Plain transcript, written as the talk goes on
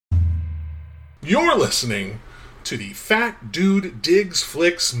You're listening to the Fat Dude Digs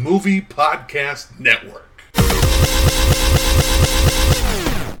Flicks Movie Podcast Network. I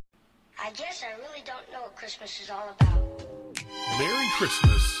guess I really don't know what Christmas is all about. Merry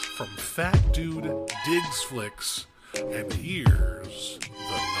Christmas from Fat Dude Digs Flicks, and here's the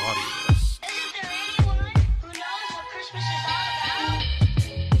naughty list. Isn't there anyone who knows what Christmas is all about?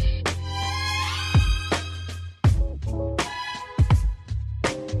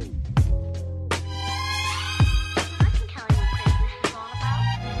 I can tell you what Christmas is all about.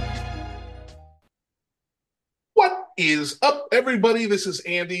 What is up, everybody? This is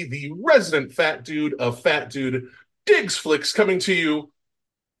Andy, the resident fat dude of Fat Dude Digs Flicks, coming to you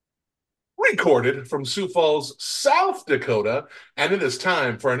recorded from Sioux Falls, South Dakota, and it is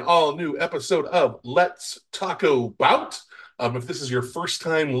time for an all-new episode of Let's Taco Bout. If this is your first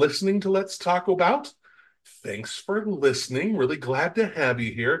time listening to Let's Taco Bout, thanks for listening. Really glad to have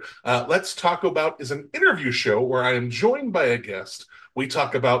you here. Let's Talk About is an interview show where I am joined by a guest. We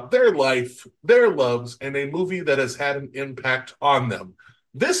talk about their life, their loves, and a movie that has had an impact on them.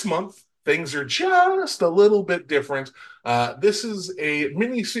 This month, things are just a little bit different. This is a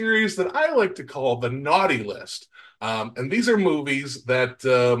mini series that I like to call the Naughty List. And these are movies that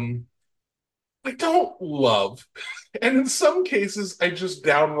I don't love, and in some cases I just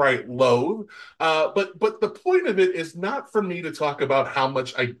downright loathe. But the point of it is not for me to talk about how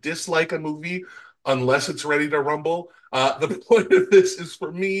much I dislike a movie unless it's ready to rumble. The point of this is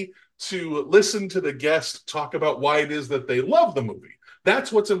for me to listen to the guest talk about why it is that they love the movie. That's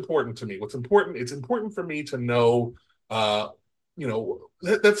what's important to me. It's important for me to know,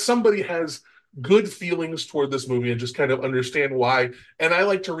 that somebody has good feelings toward this movie and just kind of understand why. And I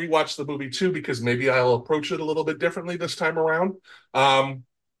like to rewatch the movie too, because maybe I'll approach it a little bit differently this time around.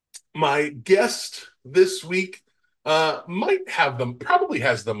 My guest this week probably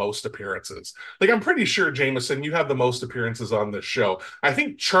has the most appearances. Like, I'm pretty sure, Jameson, you have the most appearances on this show. I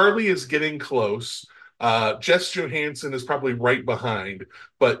think Charlie is getting close. Jess Johansson is probably right behind.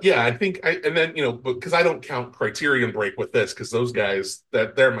 But yeah, and then, because I don't count Criterion Break with this, because those guys,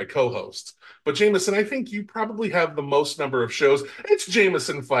 they're my co-hosts. But Jameson, I think you probably have the most number of shows. It's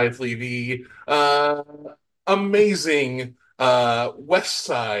Jameson Pfeifle, the amazing West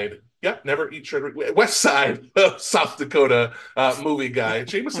Side. Yep, never eat sugar. West Side of South Dakota movie guy.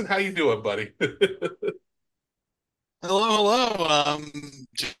 Jameson, how you doing, buddy? Hello.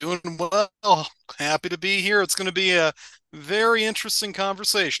 Doing well. Happy to be here. It's going to be a very interesting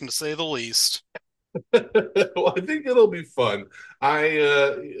conversation, to say the least. Well, I think it'll be fun.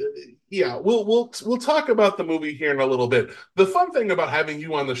 Yeah, we'll talk about the movie here in a little bit. The fun thing about having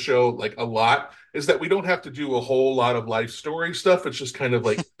you on the show, like, a lot, is that we don't have to do a whole lot of life story stuff. It's just kind of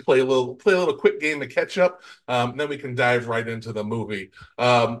like play a little quick game of catch up. Then we can dive right into the movie.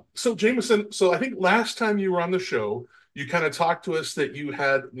 So Jameson, I think last time you were on the show, you kind of talked to us that you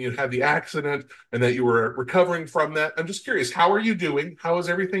had the accident and that you were recovering from that. I'm just curious, how are you doing? How is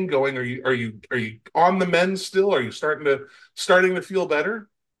everything going? Are you on the mend still? Are you starting to feel better?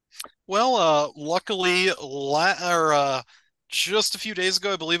 Well, luckily, just a few days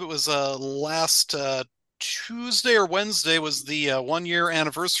ago, I believe it was last Tuesday or Wednesday was the 1 year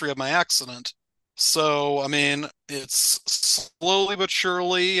anniversary of my accident. So, I mean, it's slowly but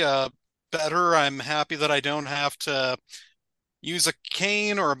surely better. I'm happy that I don't have to use a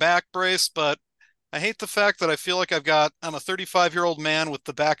cane or a back brace, but I hate the fact that I feel like I'm a 35-year-old man with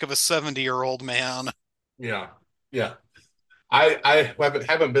the back of a 70-year-old man. Yeah, yeah. I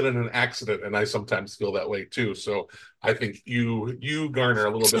haven't been in an accident, and I sometimes feel that way too. So I think you garner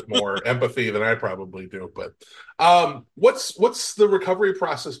a little bit more empathy than I probably do. But what's the recovery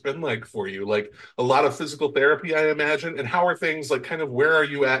process been like for you? Like, a lot of physical therapy, I imagine. And how are things, like, kind of where are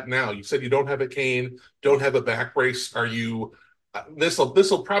you at now? You said you don't have a cane, don't have a back brace. Are you? This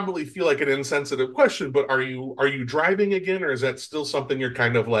will probably feel like an insensitive question, but are you driving again, or is that still something you're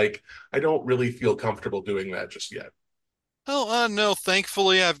kind of like, I don't really feel comfortable doing that just yet? Oh, no,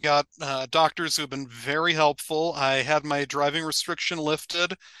 thankfully, I've got doctors who've been very helpful. I had my driving restriction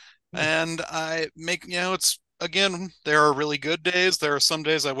lifted, and it's again, there are really good days. There are some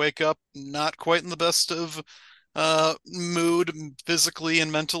days I wake up not quite in the best of mood physically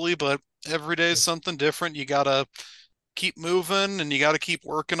and mentally, but every day is something different. You gotta keep moving and you gotta keep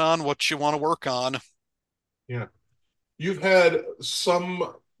working on what you want to work on. Yeah. You've had some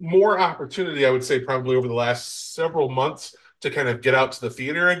more opportunity, I would say, probably over the last several months to kind of get out to the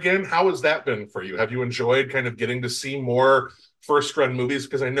theater again. How has that been for you? Have you enjoyed kind of getting to see more first run movies?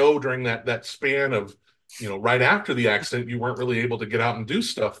 Because I know during that span of, right after the accident, you weren't really able to get out and do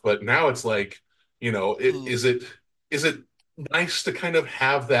stuff. But now it's like, Hmm. is it nice to kind of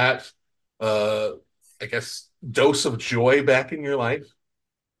have that uh, I guess, dose of joy back in your life?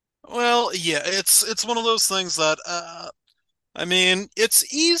 Well, yeah, it's one of those things that I mean,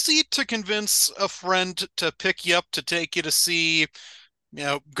 it's easy to convince a friend to pick you up to take you to see,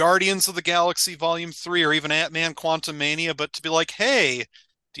 Guardians of the Galaxy Volume 3 or even Ant-Man Quantumania, but to be like, hey,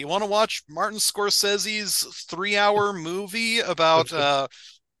 do you want to watch Martin Scorsese's 3-hour movie about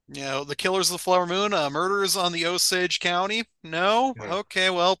the Killers of the Flower Moon, murders on the Osage County? No? Yeah. Okay,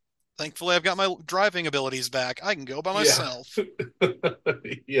 well, thankfully I've got my driving abilities back. I can go by Yeah. myself.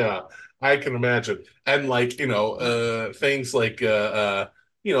 Yeah, I can imagine. And like, things like the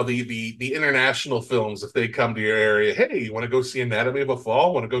international films, if they come to your area, hey, you want to go see Anatomy of a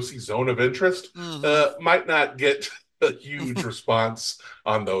Fall? Want to go see Zone of Interest? Hmm. Might not get a huge response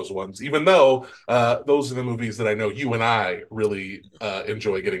on those ones, even though those are the movies that I know you and I really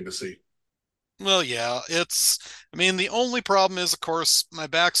enjoy getting to see. Well, yeah, I mean, the only problem is, of course, my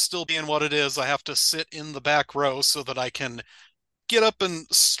back still being what it is. I have to sit in the back row so that I can get up and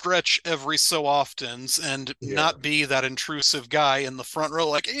stretch every so often and Yeah. not be that intrusive guy in the front row,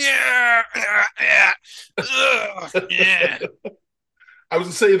 like, yeah, yeah, yeah, ugh, yeah. I was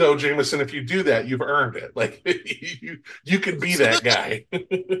to say though, Jameson, if you do that, you've earned it. Like you could be that guy.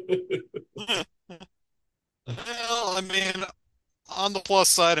 Well, I mean, on the plus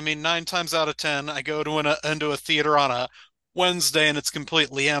side, I mean, 9 times out of 10, I go to into a theater on a Wednesday and it's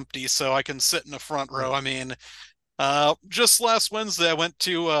completely empty, so I can sit in the front row. I mean, just last Wednesday, I went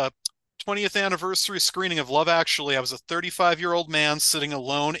to a 20th anniversary screening of Love Actually. I was a 35-year-old man sitting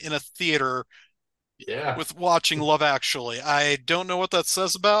alone in a theater Yeah. with watching Love Actually. I don't know what that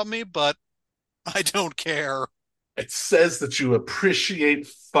says about me, but I don't care. It says that you appreciate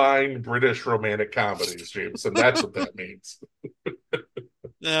fine British romantic comedies, Jameson. That's what that means.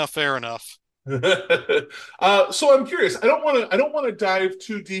 Yeah, fair enough. So I'm curious. I don't want to dive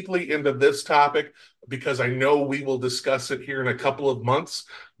too deeply into this topic because I know we will discuss it here in a couple of months.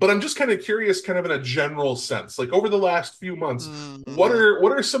 But I'm just kind of curious, kind of in a general sense, like over the last few months, what Hmm. are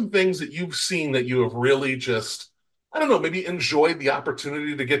what are some things that you've seen that you have really just, I don't know, maybe enjoyed the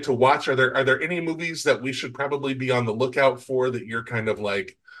opportunity to get to watch? Are there any movies that we should probably be on the lookout for that you're kind of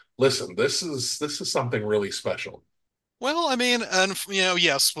like, listen, this is something really special? Well, I mean, and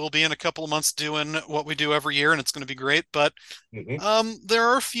yes, we'll be in a couple of months doing what we do every year, and it's going to be great. But Hmm. there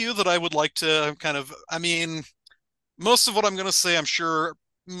are a few that I would like to kind of. I mean, most of what I'm going to say, I'm sure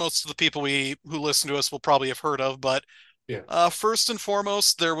most of the people we who listen to us will probably have heard of. But Yeah. first and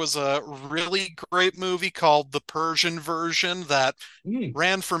foremost, there was a really great movie called The Persian Version that Mm.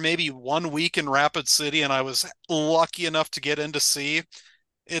 ran for maybe 1 week in Rapid City, and I was lucky enough to get in to see.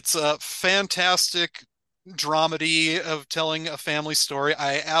 It's a fantastic dramedy of telling a family story.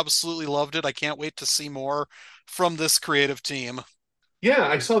 I absolutely loved it. I can't wait to see more from this creative team. Yeah,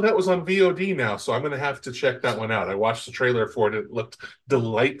 I saw that was on VOD now, so I'm gonna have to check that one out. I watched the trailer for it. It looked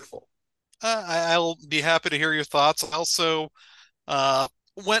delightful. I'll be happy to hear your thoughts. I also uh,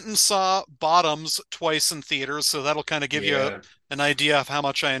 went and saw Bottoms twice in theaters, so that'll kind of give you Yeah. an idea of how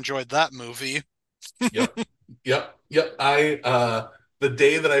much I enjoyed that movie. Yep. Yep. I the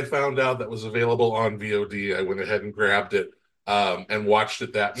day that I found out that was available on VOD, I went ahead and grabbed it and watched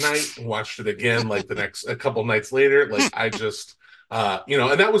it that night and watched it again like the next a couple nights later. Like I just and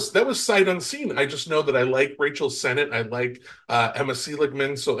that was sight unseen. I just know that I like Rachel Sennett, I like Emma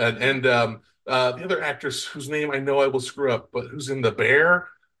Seligman, so and the other actress whose name I know I will screw up, but who's in The Bear,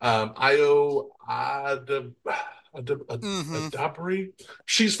 Io Hmm. Adabri.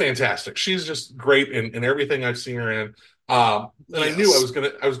 She's fantastic. She's just great in everything I've seen her in. And I knew I Yes. was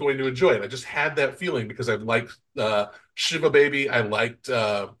going to enjoy it. I just had that feeling because I've liked Shiva Baby. I liked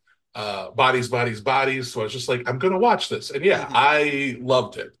Bodies, Bodies, Bodies. So I was just like, I'm gonna watch this. And yeah, Hmm. I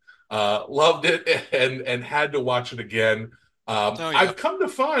loved it. Loved it and had to watch it again. Oh yeah. I've come to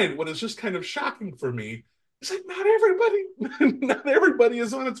find what is just kind of shocking for me is like not everybody not everybody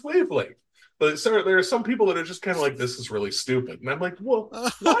is on its wavelength. But so there are some people that are just kind of like, this is really stupid. And I'm like, well,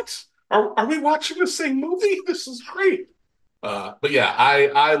 what? Are we watching the same movie? This is great. But yeah,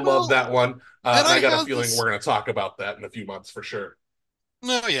 I love Well, that one. and And I I got a had feeling this. we're going to talk about that in a few months for sure.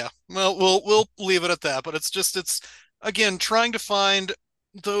 No, yeah. Well, we'll leave it at that. But it's again trying to find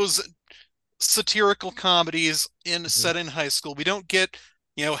those satirical comedies in Mhm. set in high school. We don't get,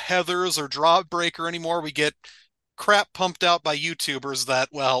 Heathers or Drawbreaker anymore. We get crap pumped out by YouTubers that,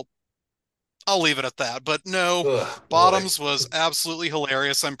 well, I'll leave it at that. But no, Ugh, boy. Bottoms was absolutely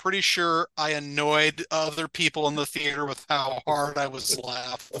hilarious. I'm pretty sure I annoyed other people in the theater with how hard I was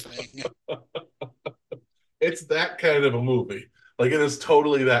laughing. It's that kind of a movie. Like it is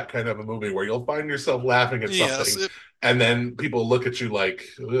totally that kind of a movie where you'll find yourself laughing at Yes, something, and then people look at you like,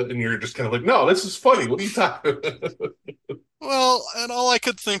 and you're just kind of like, no, this is funny. What are you talking about? well, and all I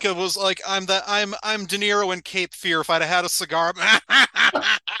could think of was like I'm De Niro in Cape Fear. If I'd have had a cigar,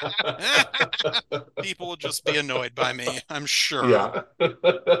 people would just be annoyed by me, I'm sure. Yeah.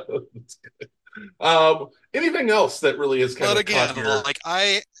 Anything else that really has kind But of caught again, your like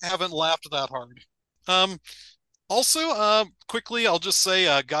I haven't laughed that hard. Um, Also, quickly, I'll just say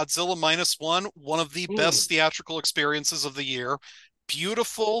Godzilla Minus one of the Hmm. best theatrical experiences of the year.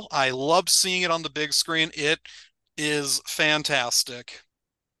 Beautiful. I loved seeing it on the big screen. It is fantastic.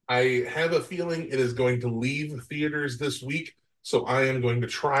 I have a feeling it is going to leave theaters this week, so I am going to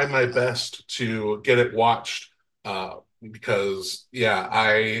try my best to get it watched. Because yeah,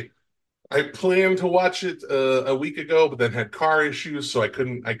 I planned to watch it a week ago, but then had car issues, so I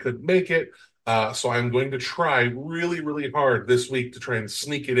couldn't make it. So I'm going to try really, really hard this week to try and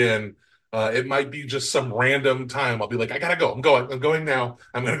sneak it in. It might be just some random time. I'll be like, I gotta go. I'm going now.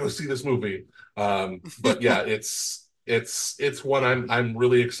 I'm gonna go see this movie. But yeah, it's one I'm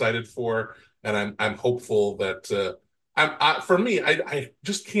really excited for, and I'm hopeful that for me, I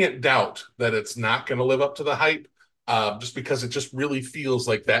just can't doubt that it's not going to live up to the hype, just because it just really feels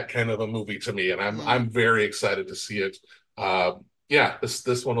like that kind of a movie to me, and I'm Mm. very excited to see it. Yeah,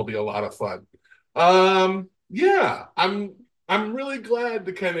 this one will be a lot of fun. Yeah, I'm really glad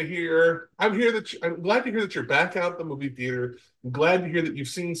to kind of hear. I'm glad to hear that you're back out at the movie theater. I'm glad to hear that you've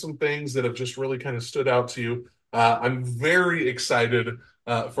seen some things that have just really kind of stood out to you. I'm very excited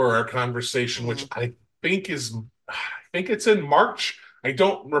for our conversation, which Mm. I think it's in March. I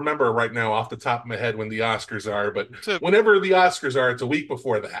don't remember right now off the top of my head when the Oscars are, but To whenever the Oscars are, it's a week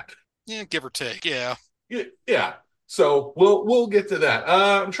before that. Yeah, give or take. Yeah. Yeah, yeah. So we'll get to that.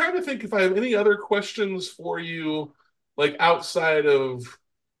 I'm trying to think if I have any other questions for you, like outside of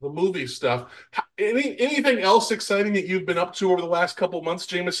the movie stuff. Anything else exciting that you've been up to over the last couple of months,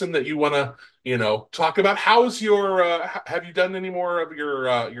 Jameson, that you want to, talk about? How's your have you done any more of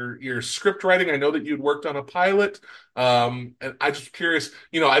your script writing? I know that you'd worked on a pilot. And I just curious,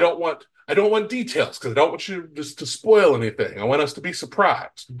 I don't want details because I don't want you just to spoil anything. I want us to be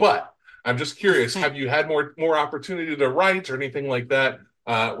surprised. But I'm just curious, have you had more opportunity to write or anything like that,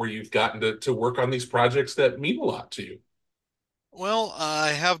 where you've gotten to work on these projects that mean a lot to you? Well, I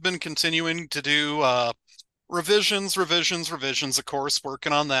have been continuing to do revisions, of course,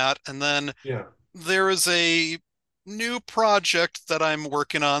 working on that. And then Yeah. there is a new project that I'm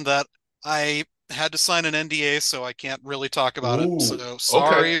working on that I had to sign an NDA, so I can't really talk about it. Ooh. So Okay.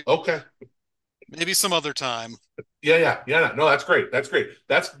 sorry, Okay. maybe some other time. Yeah. Yeah. Yeah. No, that's great. That's great.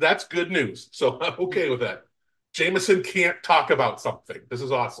 That's good news. So I'm okay with that. Jameson can't talk about something. This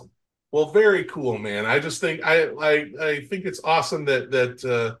is awesome. Well, very cool, man. I just think I think it's awesome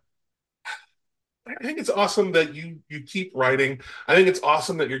that I think it's awesome that you keep writing. I think it's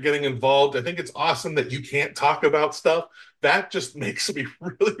awesome that you're getting involved. I think it's awesome that you can't talk about stuff. That just makes me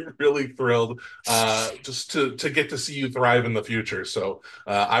really, really thrilled, just to get to see you thrive in the future. So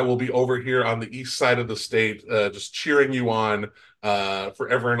I will be over here on the east side of the state, just cheering you on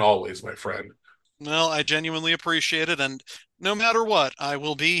forever and always, my friend. Well, I genuinely appreciate it, and no matter what, I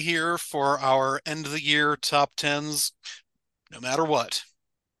will be here for our end of the year top tens, no matter what.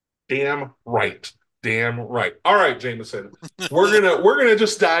 Damn right. Damn right. All right, Jameson. We're gonna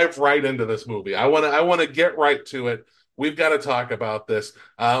just dive right into this movie. I wanna get right to it. We've got to talk about this.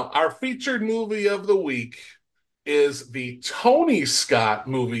 Our featured movie of the week is the Tony Scott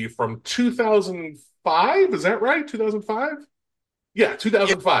movie from 2005. Is that right? 2005? Yeah, Yeah,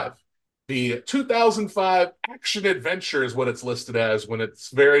 2005. The 2005 action adventure is what it's listed as when it's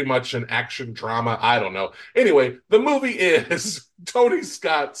very much an action drama. I don't know. Anyway, the movie is Tony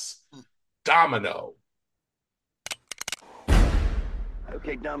Scott's Domino.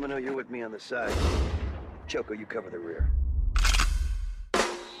 Okay, Domino, you're with me on the side. Choco, you cover the rear.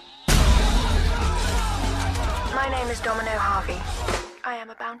 My name is Domino Harvey. I am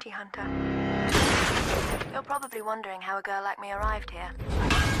a bounty hunter. You're probably wondering how a girl like me arrived here.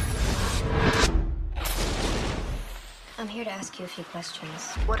 I'm here to ask you a few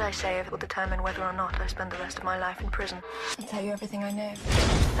questions. What I say will determine whether or not I spend the rest of my life in prison. I'll tell you everything I know.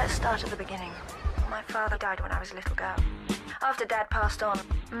 Let's start at the beginning. My father died when I was a little girl. After Dad passed on,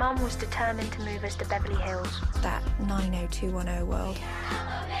 Mum was determined to move us to Beverly Hills. That 90210 world.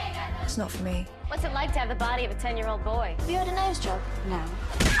 It's not for me. What's it like to have the body of a 10-year-old boy? Have you had a nose job? No.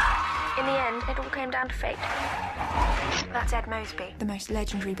 In the end, it all came down to fate. That's Ed Mosby. The most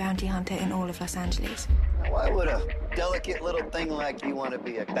legendary bounty hunter in all of Los Angeles. Why would a delicate little thing like you want to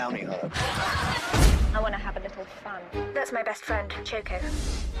be a bounty hunter? I want to have a little fun. That's my best friend, Choco.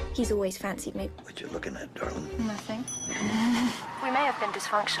 He's always fancied me. What you looking at, darling? Nothing. We may have been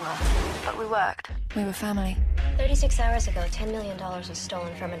dysfunctional, but we worked. We were family. 36 hours ago, $10 million was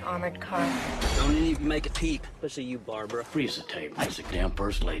stolen from an armored car. Don't even make a peep. Especially you, Barbara. Freeze the tape. That's the damn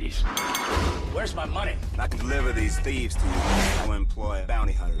first ladies. Where's my money? I can deliver these thieves to you. I will employ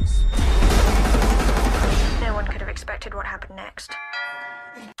bounty hunters. No one could have expected what happened next.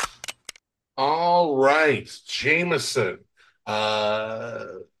 All right, Jameson.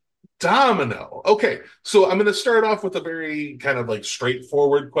 Domino. Okay, so I'm going to start off with a very kind of like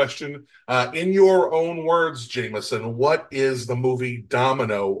straightforward question. In your own words, Jameson, what is the movie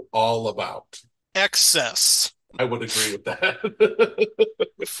Domino all about? Excess. I would agree with that.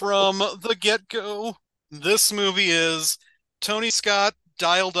 From the get-go, this movie is Tony Scott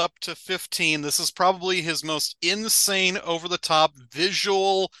dialed up to 15. This is probably his most insane, over-the-top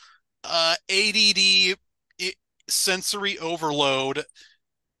visual, ADD sensory overload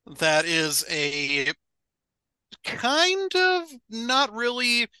that is a kind of not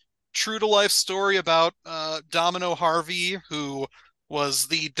really true to life story about Domino Harvey, who was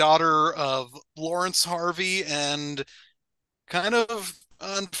the daughter of Lawrence Harvey and kind of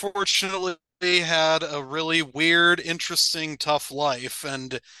unfortunately had a really weird, interesting, tough life.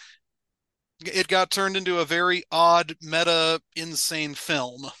 And it got turned into a very odd, meta, insane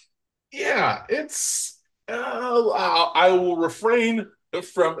film. Yeah, it's. I will refrain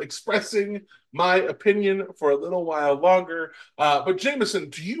from expressing my opinion for a little while longer. But Jameson,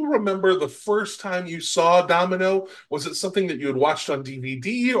 do you remember the first time you saw Domino? Was it something that you had watched on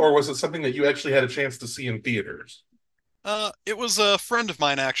DVD, or was it something that you actually had a chance to see in theaters? It was a friend of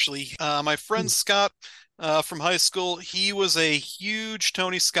mine, actually. My friend Scott from high school, he was a huge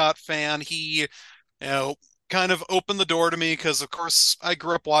Tony Scott fan. He, kind of opened the door to me because, of course, I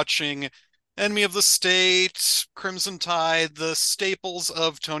grew up watching Enemy of the State, Crimson Tide, the staples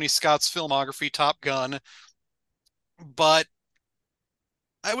of Tony Scott's filmography, Top Gun. But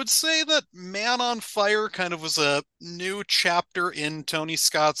I would say that Man on Fire kind of was a new chapter in Tony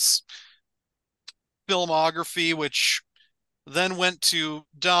Scott's filmography, which then went to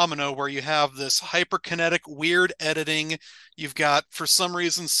Domino, where you have this hyperkinetic, weird editing. You've got, for some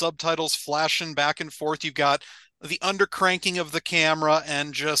reason, subtitles flashing back and forth. You've got the undercranking of the camera,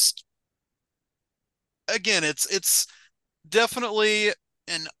 and just, again, it's definitely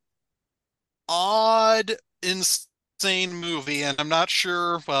an odd, insane movie, and I'm not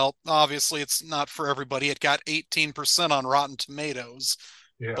sure, well, obviously it's not for everybody. It got 18% on Rotten Tomatoes,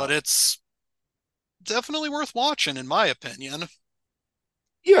 but Yeah. it's definitely worth watching, in my opinion.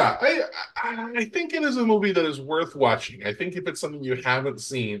 Yeah, I think it is a movie that is worth watching. I think if it's something you haven't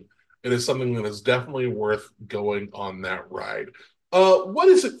seen, it is something that is definitely worth going on that ride. What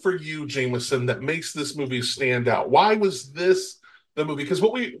is it for you, Jameson, that makes this movie stand out? Why was this the movie? Because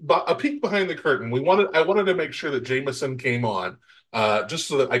a peek behind the curtain, I wanted to make sure that Jameson came on, just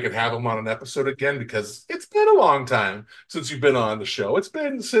so that I could have him on an episode again, because it's been a long time since you've been on the show. It's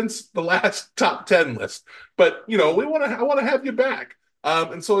been since the last top 10 list, but I want to have you back.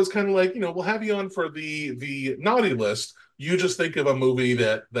 And so it's kind of like, we'll have you on for the naughty list. You just think of a movie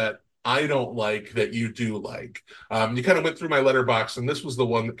that I don't like that you do like. You kind of went through my letterbox, and this was the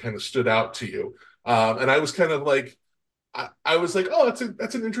one that kind of stood out to you. And I was kind of like, I was like, oh,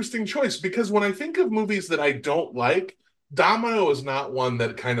 that's an interesting choice, because when I think of movies that I don't like, Domino is not one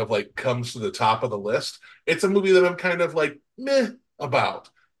that kind of like comes to the top of the list. It's a movie that I'm kind of like meh about.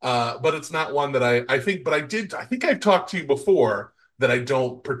 But it's not one that I think, but I think I've talked to you before that I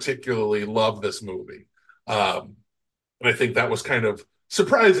don't particularly love this movie. And I think that was kind of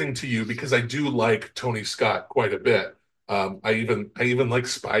surprising to you, because I do like Tony Scott quite a bit. I even like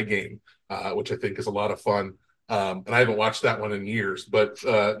Spy Game, which I think is a lot of fun. And I haven't watched that one in years, but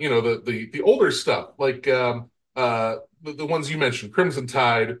the older stuff, like the ones you mentioned, Crimson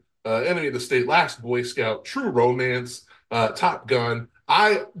Tide, Enemy of the State, Last Boy Scout, True Romance, Top Gun.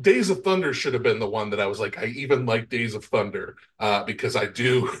 Days of Thunder should have been the one that I was like, I even like Days of Thunder, because I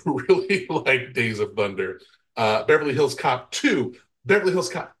do really like Days of Thunder. Beverly Hills Cop 2. Beverly Hills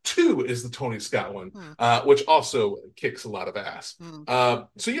Cop 2 is the Tony Scott one, which also kicks a lot of ass.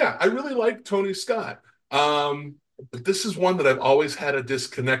 So yeah, I really like Tony Scott. But this is one that I've always had a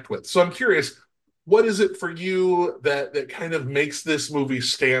disconnect with. So I'm curious, what is it for you that kind of makes this movie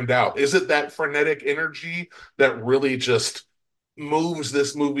stand out? Is it that frenetic energy that really just moves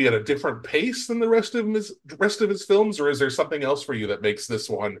this movie at a different pace than the rest of his films, or is there something else for you that makes this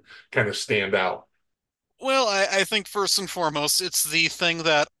one kind of stand out? Well, I think first and foremost, it's the thing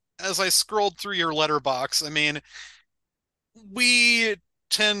that, as I scrolled through your letterbox, I mean, we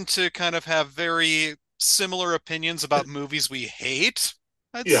tend to kind of have very similar opinions about movies we hate,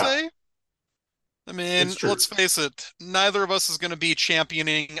 I'd Yeah, say. I it's mean, true. let's face it, neither of us is going to be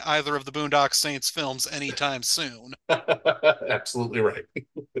championing either of the Boondock Saints films anytime soon. Absolutely right.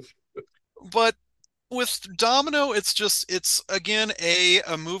 But with Domino, it's again a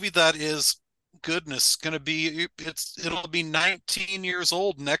movie that is goodness going to be it'll be 19 years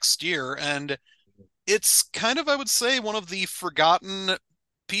old next year, and it's kind of, I would say, one of the forgotten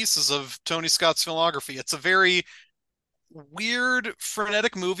pieces of Tony Scott's filmography. It's a very weird,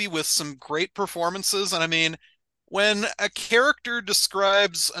 frenetic movie with some great performances. And I mean, when a character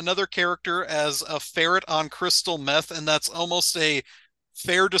describes another character as a ferret on crystal meth, and that's almost a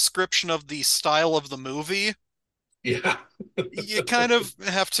fair description of the style of the movie, Yeah. you kind of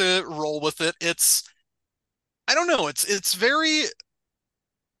have to roll with it. I don't know, it's very,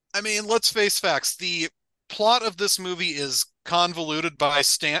 I mean, let's face facts. The plot of this movie is convoluted by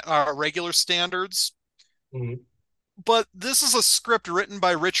regular standards, Mhm. but this is a script written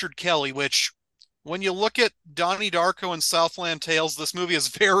by Richard Kelly, which, when you look at Donnie Darko and Southland Tales, this movie is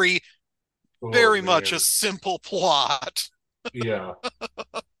very, Oh very much a man. simple plot. Yeah.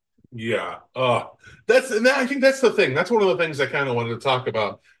 Yeah. I think that's the thing. That's one of the things I kind of wanted to talk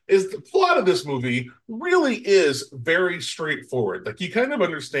about is the plot of this movie really is very straightforward. Like you kind of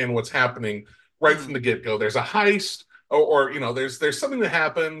understand what's happening right from Mm, the get-go. There's a heist or there's something that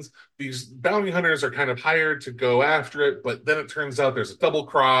happens. These bounty hunters are kind of hired to go after it, but then it turns out there's a double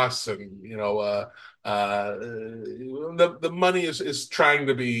cross and the money is trying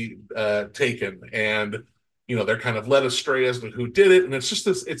to be taken and they're kind of led astray as to who did it, and it's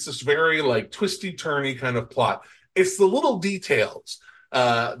this very like twisty turny kind of plot. It's the little details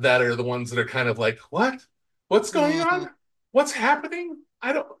that are the ones that are kind of like, what's going mhm. on, what's happening,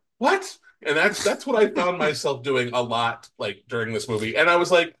 I don't what. And that's what I found myself doing a lot like during this movie, and I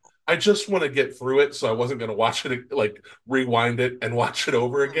was like, I just want to get through it, so I wasn't going to watch it, like rewind it and watch it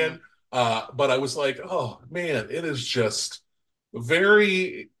over Mm, again. But I was like, oh man, it is just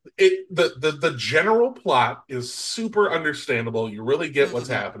very the general plot is super understandable. You really get what's mhm,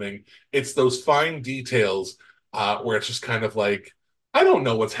 happening. It's those fine details where it's just kind of like I don't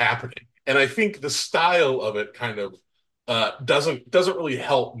know what's happening, and I think the style of it kind of doesn't really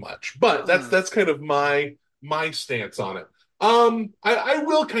help much. But that's mm, that's kind of my stance on it. I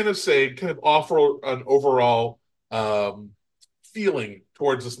will kind of say, kind of offer an overall um, feeling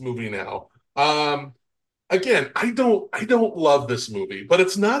towards this movie now. Again, I don't love this movie, but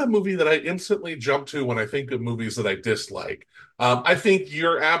it's not a movie that I instantly jump to when I think of movies that I dislike. I think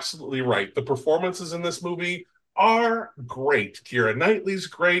you're absolutely right. The performances in this movie are great. Keira Knightley's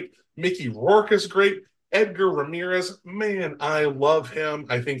great. Mickey Rourke is great. Edgar Ramirez, man, I love him.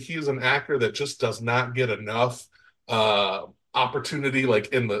 I think he's an actor that just does not get enough opportunity, like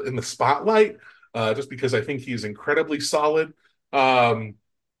in the spotlight, just because I think he's incredibly solid. Um,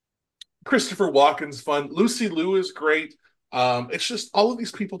 Christopher Walken's fun. Lucy Liu is great. It's just all of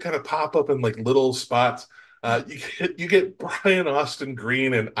these people kind of pop up in like little spots. You get Brian Austin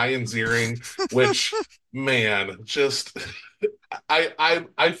Green and Ian Ziering, which man, just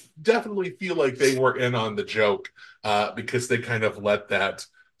I definitely feel like they were in on the joke because they kind of let that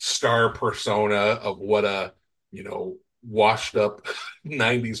star persona of what a washed up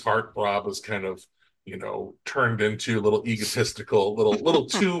 '90s heartthrob is kind of turned into a little egotistical, little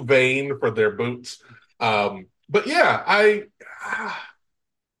too vain for their boots. But yeah, I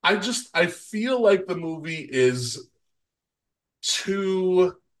feel like the movie is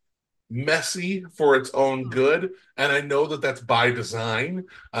too messy for its own mm. good. And I know that that's by design.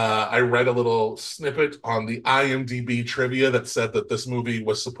 I read a little snippet on the IMDb trivia that said that this movie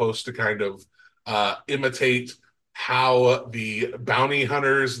was supposed to kind of imitate how the bounty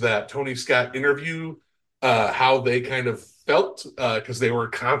hunters that Tony Scott interviewed, how they kind of felt, because they were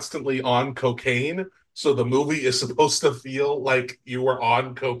constantly on cocaine. So the movie is supposed to feel like you were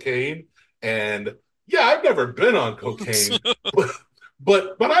on cocaine. And yeah, I've never been on cocaine,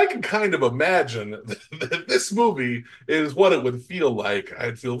 but but I can kind of imagine that this movie is what it would feel like.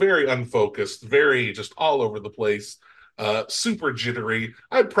 I'd feel very unfocused, very just all over the place, super jittery.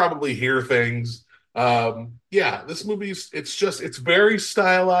 I'd probably hear things. Yeah, this movie's it's very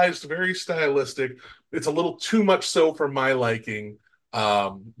stylized, very stylistic. It's a little too much so for my liking.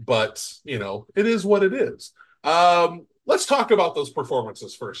 But it is what it is. Let's talk about those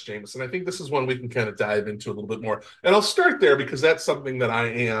performances first, Jameson. I think this is one we can kind of dive into a little bit more. And I'll start there because that's something that I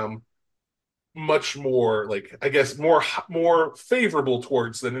am much more like, I guess, more favorable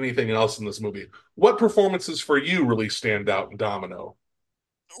towards than anything else in this movie. What performances for you really stand out in Domino?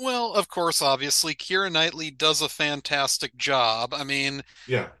 Well, of course, obviously, Keira Knightley does a fantastic job. I mean,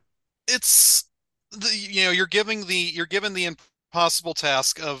 Yeah. it's you're given the impossible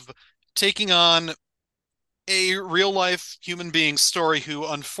task of taking on a real life human being story who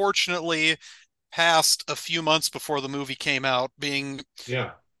unfortunately passed a few months before the movie came out, being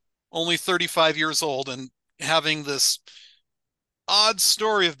Yeah. only 35 years old and having this odd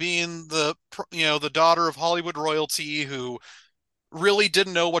story of being the daughter of Hollywood royalty who really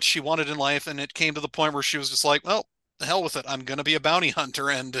didn't know what she wanted in life, and it came to the point where she was just like, well, the hell with it, I'm gonna be a bounty hunter.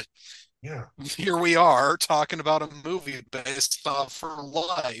 And Yeah. here we are talking about a movie based off her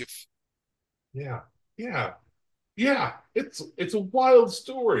life. Yeah. Yeah. Yeah, it's a wild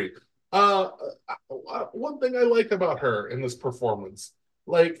story. Uh, One thing I like about her in this performance,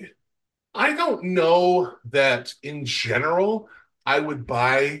 like I don't know that in general I would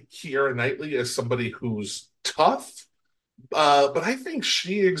buy Keira Knightley as somebody who's tough, but I think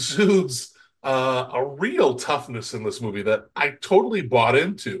she exudes a real toughness in this movie that I totally bought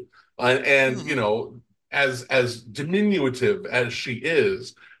into. And you Mm-hmm. know, as diminutive as she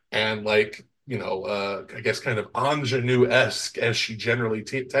is, and like I guess kind of ingenue-esque as she generally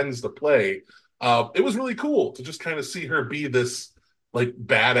tends to play, it was really cool to just kind of see her be this like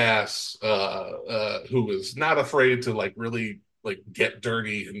badass who is not afraid to like really like get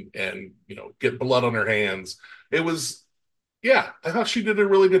dirty and get blood on her hands. It was Yeah, I thought she did a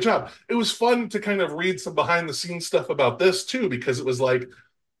really good job. It was fun to kind of read some behind the scenes stuff about this too, because it was like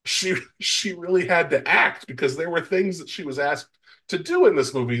she really had to act because there were things that she was asked to do in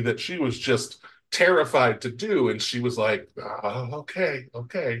this movie that she was just terrified to do, and she was like, oh, okay,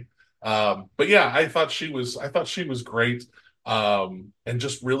 okay. But yeah, I thought she was great, and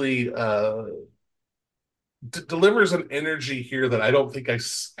just really delivers an energy here that I don't think I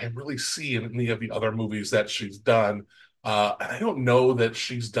really see in any of the other movies that she's done. And I don't know that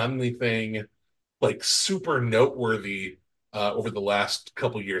she's done anything like super noteworthy over the last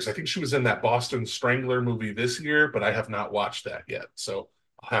couple years. I think she was in that Boston Strangler movie this year, but I have not watched that yet. So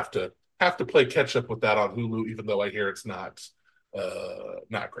I'll have to play catch up with that on Hulu, even though I hear it's not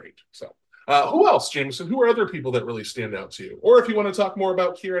great. So who else, Jameson? Who are other people that really stand out to you? Or if you want to talk more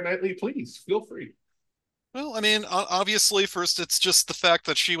about Keira Knightley, please feel free. Well, I mean, obviously, first it's just the fact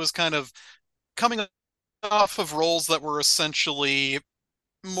that she was kind of coming off of roles that were essentially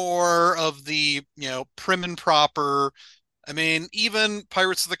more of the, prim and proper. I mean, even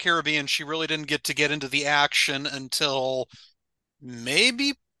Pirates of the Caribbean, she really didn't get into the action until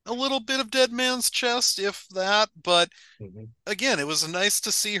maybe a little bit of Dead Man's Chest, if that. But Mm-hmm. again, it was nice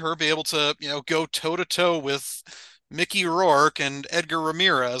to see her be able to, go toe to toe with Mickey Rourke and Edgar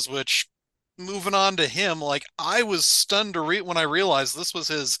Ramirez, which moving on to him, like I was stunned to read when I realized this was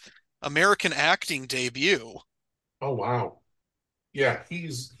his American acting debut. Oh wow. Yeah,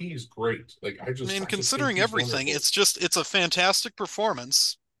 he's great. Like I mean, I just think considering he's everything, wonderful. it's a fantastic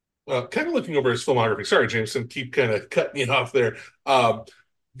performance. Kind of looking over his filmography. Sorry, Jameson, keep kind of cutting you off there.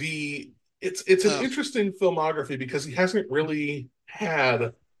 The it's an Uh, interesting filmography because he hasn't really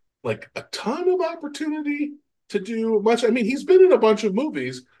had like a ton of opportunity to do much. I mean, he's been in a bunch of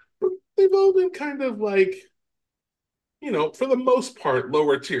movies, but they've all been kind of like, for the most part,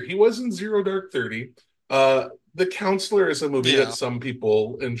 lower tier. He was in Zero Dark 30. The Counselor is a movie that yeah. some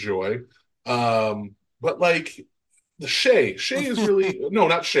people enjoy. But like Shay is really, no,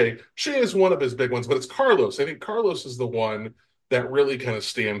 not Shay. Shay is one of his big ones, but it's Carlos. I think Carlos is the one that really kind of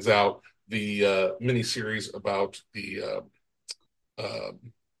stands out. The miniseries about uh,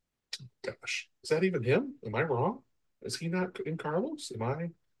 gosh, is that even him? Am I wrong? Is he not in Carlos? Am I?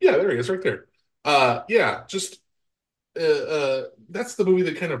 Yeah, there he is, right there. Yeah, just that's the movie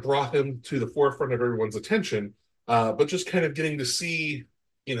that kind of brought him to the forefront of everyone's attention. But just kind of getting to see,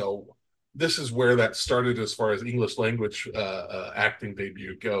 you know, this is where that started as far as English language acting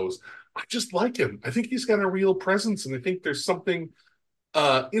debut goes. I just like him. I think he's got a real presence, and I think there's something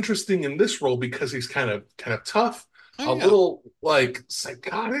interesting in this role because he's kind of tough, Oh a yeah. little like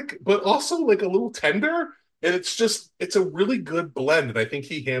psychotic, but also like a little tender. And it's a really good blend, and I think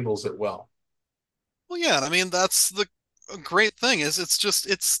he handles it well. Well, yeah, I mean that's the great thing is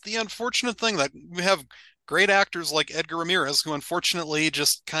it's the unfortunate thing that we have great actors like Edgar Ramirez who unfortunately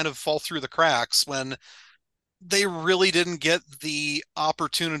just kind of fall through the cracks when they really didn't get the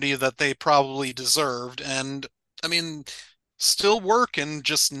opportunity that they probably deserved. And I mean, still working,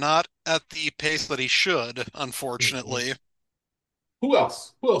 just not at the pace that he should, Mhm. unfortunately. Who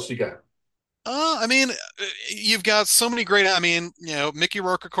else? Who else you got? I mean, you've got so many great, I mean, Mickey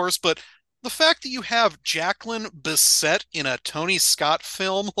Rourke, of course, but the fact that you have Jacqueline Bisset in a Tony Scott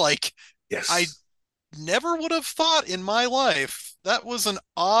film, like, I Yes. never would have thought in my life that was an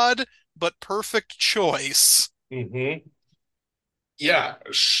odd but perfect choice. Hmm. Yeah,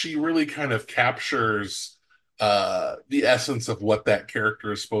 she really kind of captures the essence of what that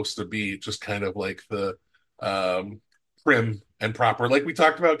character is supposed to be, just kind of like the um prim and proper. Like we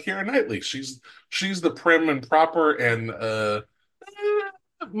talked about Keira Knightley. She's the prim and proper and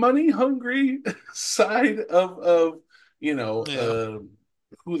money hungry side of Yeah.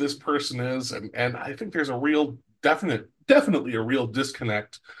 who this person is, and I think there's a real definitely a real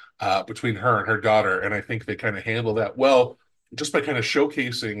disconnect between her and her daughter, and I think they kind of handle that well just by kind of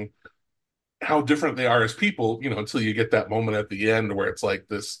showcasing how different they are as people, until you get that moment at the end where it's like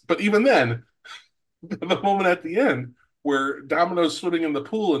this. But even then, the moment at the end where Domino's swimming in the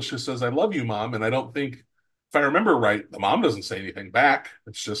pool and she says, "I love you, Mom," and I don't think, if I remember right, the mom doesn't say anything back.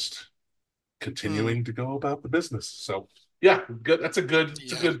 It's just Hmm. continuing to go about the business. So yeah, good. It's a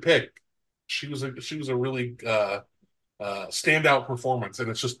Yeah. good pick. She was a really standout performance, and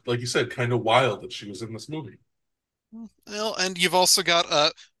it's just like you said, kind of wild that she was in this movie. Well, and you've also got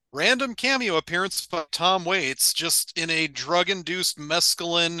a random cameo appearance by Tom Waits just in a drug-induced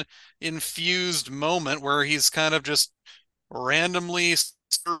mescaline-infused moment where he's kind of just randomly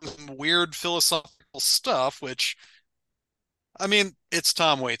some weird philosophical stuff, which, I mean, it's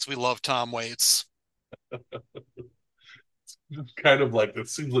Tom Waits. We love Tom Waits. Kind of like, it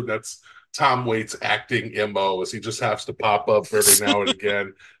seems like that's Tom Waits' acting MO, is he just has to pop up every now and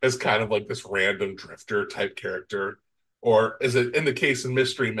again as kind of like this random drifter type character. Or is it, in the case of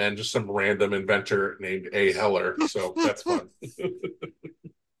Mystery Men, just some random inventor named A. Heller? So that's fun.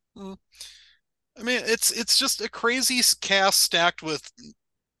 I mean, it's just a crazy cast stacked with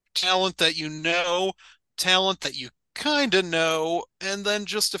talent that you know, talent that you kind of know, and then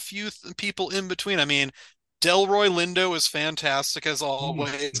just a few people in between. I mean, Delroy Lindo is fantastic as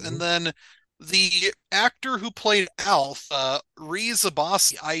always, and Mm-hmm. then the actor who played Alf, Reese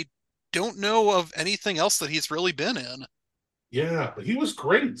Abasi, I don't know of anything else that he's really been in. Yeah, but he was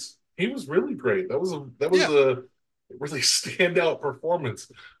great. He was really great. That was Yeah. a really standout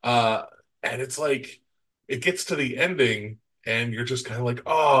performance. Uh, and it's like it gets to the ending, and you're just kind of like,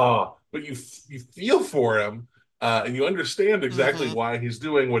 oh, but you feel for him, and you understand exactly Hmm. why he's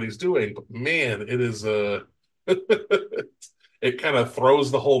doing what he's doing. But man, it is a it kind of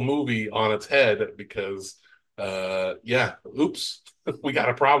throws the whole movie on its head because, yeah, oops, we got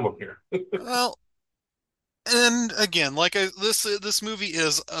a problem here. Well, and again, this movie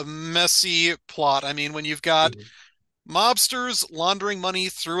is a messy plot. I mean, when you've got mobsters laundering money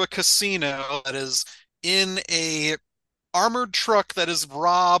through a casino that is in a armored truck that is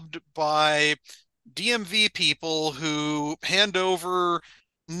robbed by DMV people who hand over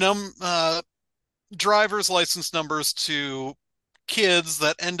num driver's license numbers to kids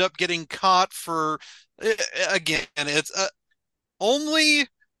that end up getting caught for again it's only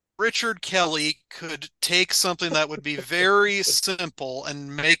Richard Kelly could take something that would be very simple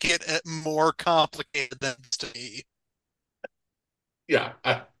and make it more complicated than it's to be. Yeah,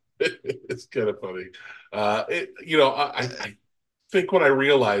 it's kind of funny. I think when I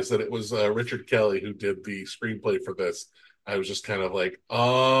realized that it was Richard Kelly who did the screenplay for this, I was just kind of like,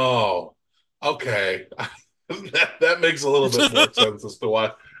 oh, okay, that makes a little bit more sense as to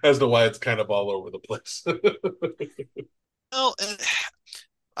why it's kind of all over the place. Well,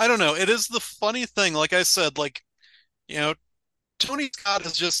 I don't know. It is the funny thing, like I said, like, you know, Tony Scott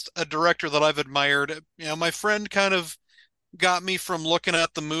is just a director that I've admired. My friend kind of got me from looking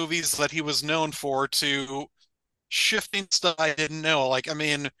at the movies that he was known for to shifting stuff I didn't know. Like, I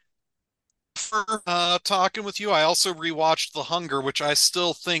mean, for talking with you, I also rewatched The Hunger, which I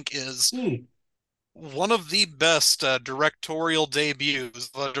still think is Hmm. one of the best directorial debuts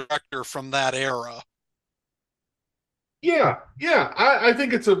of a director from that era. Yeah, yeah. I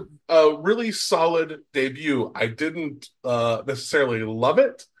think it's a really solid debut. I didn't necessarily love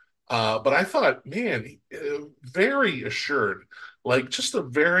it, but I thought, man, very assured, like just a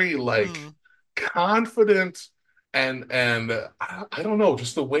very like Hmm. confident and I don't know,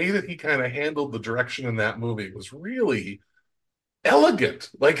 just the way that he kind of handled the direction in that movie was really elegant.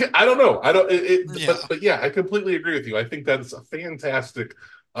 Like I don't know, I don't Yeah. but yeah, I completely agree with you. I think that's a fantastic,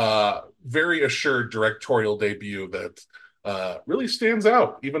 very assured directorial debut that really stands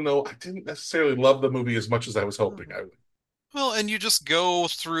out. Even though I didn't necessarily love the movie as much as I was hoping I would. Well, and you just go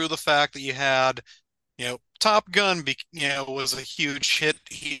through the fact that you had, Top Gun, was a huge hit.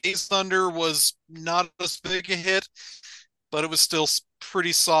 Days Thunder was not as big a hit, but it was still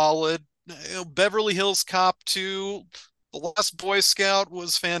pretty solid. Beverly Hills Cop 2, The Last Boy Scout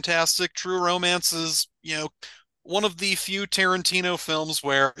was fantastic. True Romance is, one of the few Tarantino films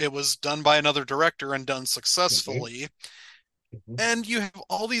where it was done by another director and done Mhm. successfully. Mhm. And you have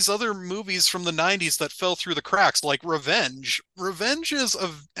all these other movies from the 90s that fell through the cracks, like Revenge. Revenge is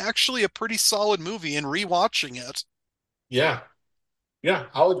actually a pretty solid movie in rewatching it. Yeah, yeah,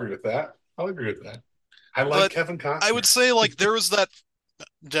 I'll agree with that. I'll agree with that. I like But Kevin I would Costner. say, like, there was that,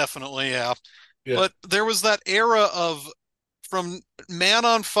 definitely, yeah. Yeah, But there was that era of from Man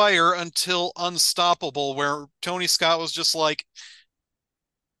on Fire until Unstoppable, where Tony Scott was just like,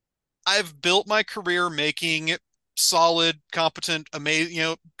 I've built my career making solid, competent,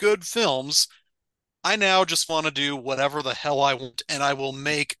 amazing, good films. I now just want to do whatever the hell I want, and I will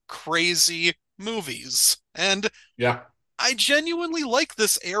make crazy movies. And yeah. I genuinely like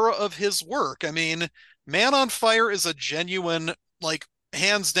this era of his work. I mean, Man on Fire is a genuine, like,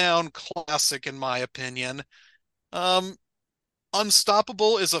 hands down classic in my opinion. Um,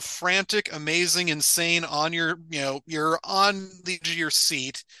 Unstoppable is a frantic, amazing, insane on you're on the edge of your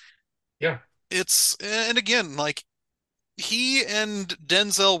seat. Yeah. And again, like, he and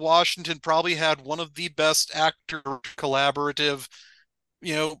Denzel Washington probably had one of the best actor collaborative,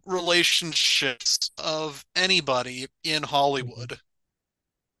 relationships of anybody in Mhm. Hollywood.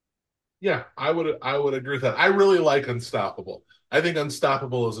 Yeah, I would agree with that. I really like Unstoppable. I think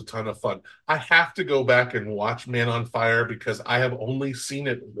Unstoppable is a ton of fun. I have to go back and watch Man on Fire because I have only seen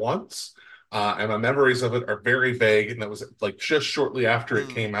it once, and my memories of it are very vague. And that was like just shortly after it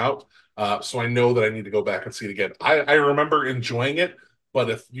Hmm. came out, so I know that I need to go back and see it again. I remember enjoying it, but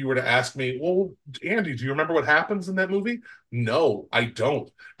if you were to ask me, well, Andy, do you remember what happens in that movie? No, I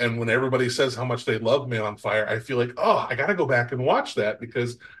don't. And when everybody says how much they love Man on Fire, I feel like, oh, I got to go back and watch that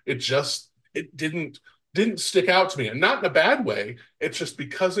because it didn't stick out to me, and not in a bad way. It's just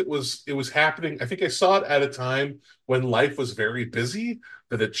because it was happening. I think I saw it at a time when life was very busy,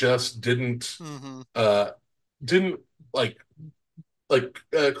 that it just Hmm. uh didn't like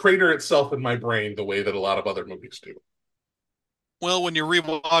crater itself in my brain the way that a lot of other movies do. Well, when you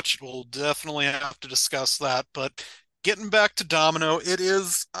rewatch it, we'll definitely have to discuss that. But getting back to Domino,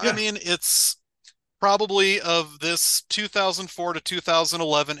 I Yeah. mean, it's probably of this 2004 to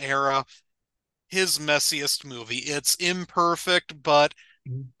 2011 era, his messiest movie. It's imperfect, but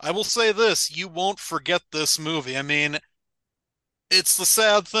I will say this, you won't forget this movie. I mean, it's the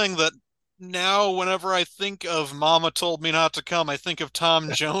sad thing that now whenever I think of Mama Told Me Not to Come, I think of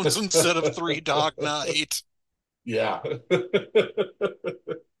Tom Jones instead of Three Dog Night. Yeah.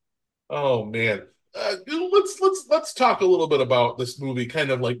 Oh man. Let's talk a little bit about this movie, kind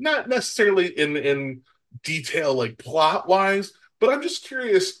of like not necessarily in detail, like plot wise, but I'm just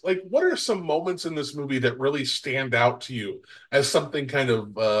curious, like what are some moments in this movie that really stand out to you as something kind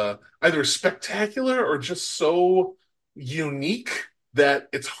of either spectacular or just so unique that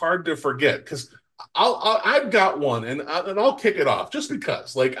it's hard to forget? Because I've got one, and I'll kick it off just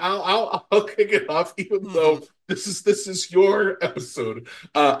because, like I'll kick it off, even Hmm. though this is your episode.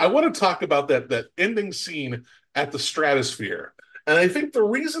 I want to talk about that ending scene at the Stratosphere. And I think the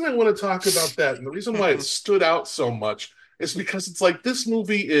reason I want to talk about that and the reason why it stood out so much is because it's like this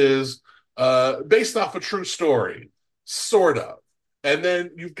movie is based off a true story, sort of. And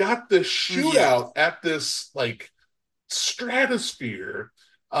then you've got this Yeah. shootout at this like Stratosphere,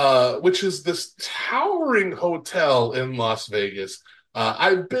 which is this towering hotel in Las Vegas.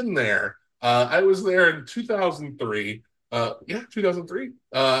 I've been there. I was there in 2003. Yeah, 2003.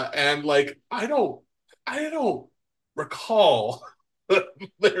 And like, I don't recall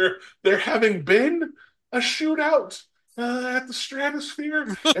there having been a shootout at the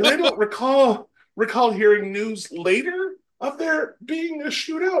Stratosphere, and I don't recall hearing news later of there being a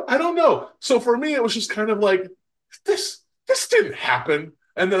shootout. I don't know. So for me, it was just kind of like this didn't happen.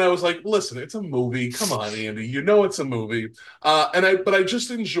 And then I was like, listen, it's a movie. Come on, Andy. You know it's a movie. But I just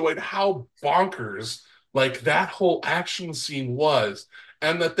enjoyed how bonkers like that whole action scene was.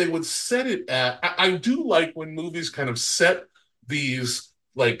 And that they would set it at I do like when movies kind of set these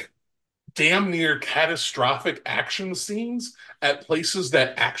like damn near catastrophic action scenes at places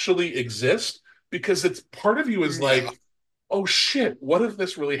that actually exist, because it's part of you is Yeah. like, oh shit, what if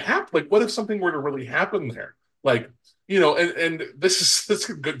this really happened? Like, what if something were to really happen there? Like, and this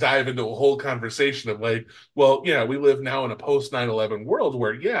could dive into a whole conversation of like, well, yeah, we live now in a post 9/11 world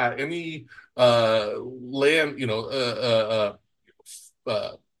where, yeah, any land,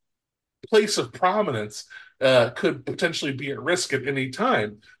 place of prominence could potentially be at risk at any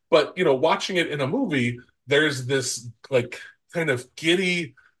time. But watching it in a movie, there's this like kind of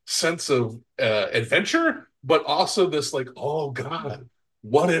giddy sense of adventure, but also this like, oh god,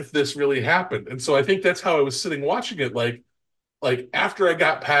 what if this really happened? And so I think that's how I was sitting watching it, like after I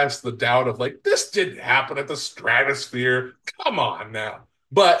got past the doubt of like this didn't happen at the Stratosphere, come on now.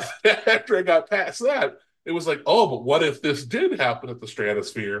 But after I got past that, it it was like, oh, but what if this did happen at the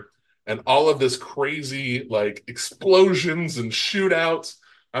stratosphere and all of this crazy like explosions and shootouts?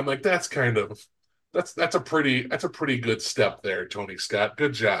 I'm like, that's a pretty good step there, Tony Scott.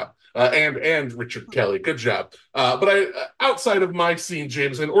 Good job. And Richard Kelly, good job. But outside of my scene,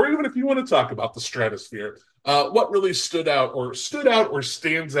 Jameson, or even if you want to talk about the stratosphere, what really stood out or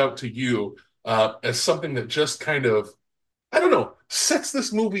stands out to you as something that just kind of, I don't know, sets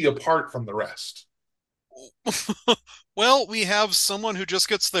this movie apart from the rest? Well, we have someone who just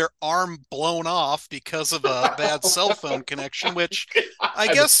gets their arm blown off because of a bad cell phone connection, which I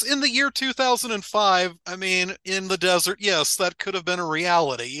God. guess in the year 2005, I mean, in the desert, yes, that could have been a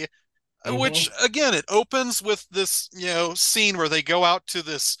reality. Which Mm-hmm. again, it opens with this, scene where they go out to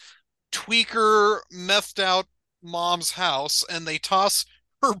this tweaker, methed out mom's house and they toss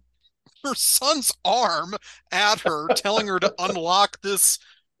her her son's arm at her, telling her to unlock this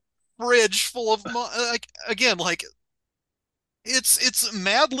fridge full of like again, like it's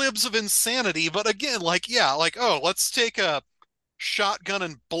Mad Libs of insanity, but again, like yeah, like oh, let's take a shotgun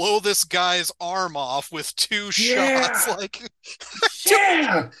and blow this guy's arm off with two shots, Yeah. like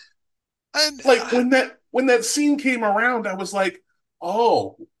Yeah. and Like when that scene came around, I was like,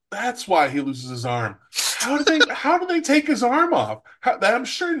 oh, that's why he loses his arm. How do they take his arm off? I'm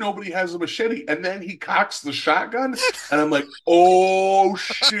sure nobody has a machete, and then he cocks the shotgun, and I'm like, oh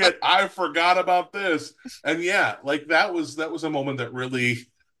shit, I forgot about this. And yeah, like that was a moment that really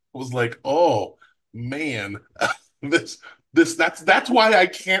was like, oh man, this that's why I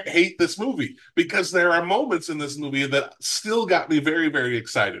can't hate this movie, because there are moments in this movie that still got me very, very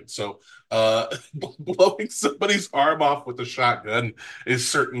excited. So blowing somebody's arm off with a shotgun is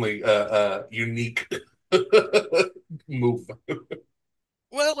certainly a unique move.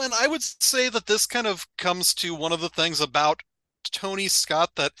 well, and I would say that this kind of comes to one of the things about Tony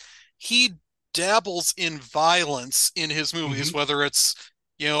Scott that he dabbles in violence in his movies, Mm-hmm. whether it's,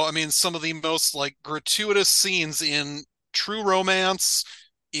 I mean, some of the most like gratuitous scenes in True Romance,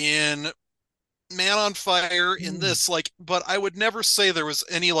 in Man on Fire, in this, like, but I would never say there was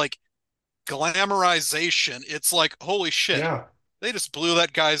any like glamorization. It's like, holy shit, Yeah, they just blew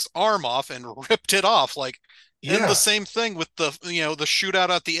that guy's arm off and ripped it off. Like, and the yeah, same thing with the shootout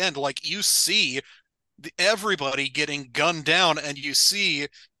at the end. Like, you see everybody getting gunned down, and you see,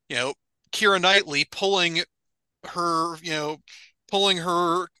 you know, Keira Knightley her, pulling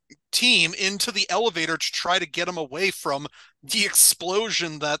her team into the elevator to try to get them away from the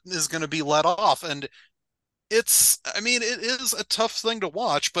explosion that is going to be let off. And I mean, it is a tough thing to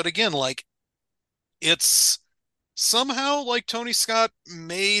watch, but again, like, it's somehow like Tony Scott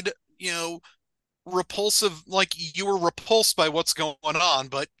made, repulsive, like you were repulsed by what's going on,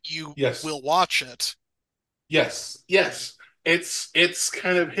 but you yes. will watch it. Yes, yes. It's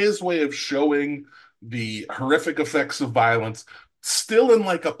kind of his way of showing the horrific effects of violence, still in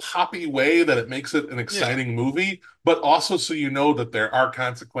like a poppy way that it makes it an Yeah. exciting movie, but also so you know that there are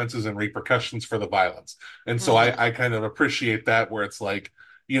consequences and repercussions for the violence. And so Hmm. I kind of appreciate that, where it's like,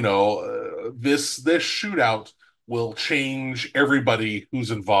 this shootout will change everybody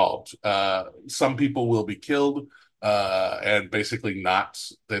who's involved. Some people will be killed, and basically not,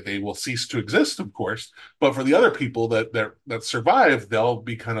 that they will cease to exist, of course. But for the other people that survive, they'll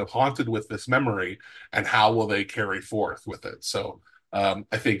be kind of haunted with this memory, and how will they carry forth with it? So I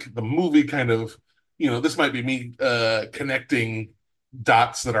think the movie kind of, this might be me connecting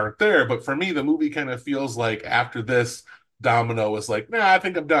dots that aren't there, but for me, the movie kind of feels like after this, Domino is like, nah, I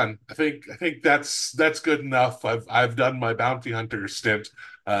think I'm done. I think that's good enough. I've done my bounty hunter stint.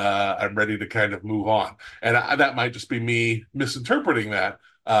 I'm ready to kind of move on, and that might just be me misinterpreting that.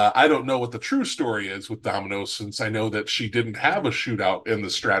 I don't know what the true story is with Domino, since I know that she didn't have a shootout in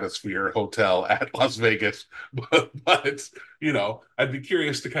the Stratosphere Hotel at Las Vegas. But I'd be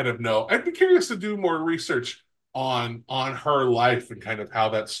curious to kind of know. I'd be curious to do more research on her life and kind of how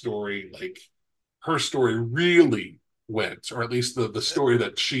that story, like her story, really went, or at least the story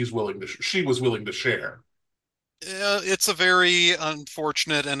that she was willing to share. It's a very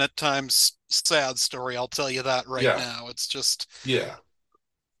unfortunate and at times sad story, I'll tell you that right Yeah, now. It's just, yeah,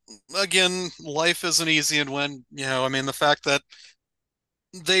 again, life isn't easy. And when, I mean, the fact that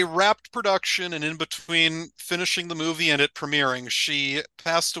they wrapped production and in between finishing the movie and it premiering, she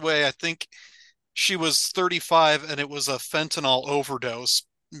passed away. I think she was 35 and it was a fentanyl overdose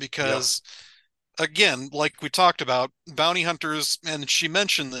yeah, because, again, like we talked about, bounty hunters, and she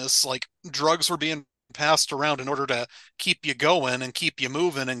mentioned this, like drugs were being passed around in order to keep you going and keep you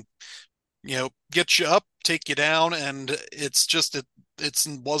moving and, get you up, take you down. And it's just, it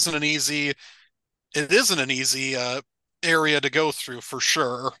isn't an easy area to go through for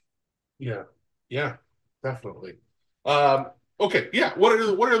sure. yeah, yeah. definitely. Um, okay, yeah. What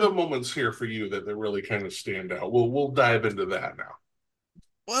are the moments here for you that really kind of stand out? We'll dive into that now.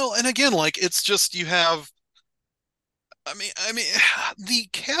 Well, and again, like it's just you have I mean, the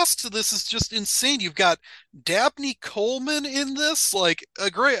cast of this is just insane. You've got Dabney Coleman in this, like a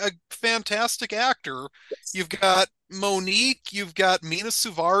fantastic actor. You've got Monique, you've got Mina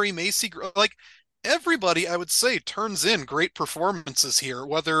Suvari, like everybody, I would say, turns in great performances here,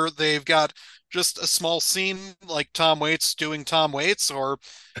 whether they've got just a small scene like Tom Waits doing Tom Waits, or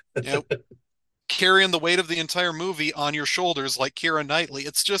you know, carrying the weight of the entire movie on your shoulders like Keira Knightley.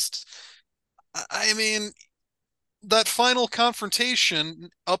 It's just, I mean, that final confrontation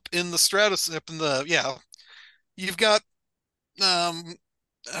up in the stratus up in the yeah you've got um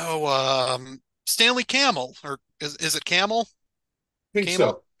Stanley Camel, or is it Camel? I think Camel.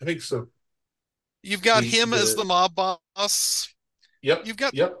 so. I think so. You've got him as the The mob boss. Yep, you've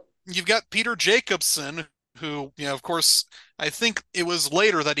got yep. you've got Peter Jacobson, who, of course, I think it was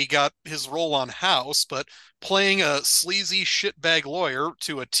later that he got his role on House, but playing a sleazy shitbag lawyer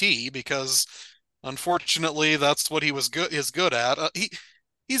to a T, because unfortunately that's what he was good at.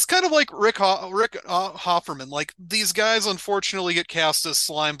 He's kind of like Rick Hofferman. Like, these guys unfortunately get cast as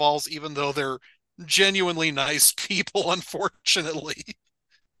slime balls, even though they're genuinely nice people. Unfortunately,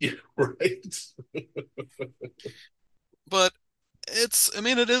 Yeah, right. but I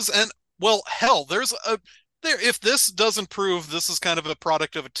mean, it is, and well, hell, there's a there. If this doesn't prove this is kind of a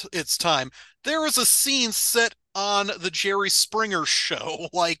product of its time, there is a scene set on the Jerry Springer show.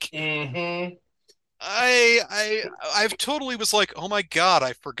 Like, Hmm. I've totally was like, oh my God,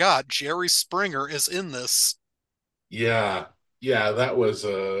 I forgot Jerry Springer is in this. Yeah, yeah, that was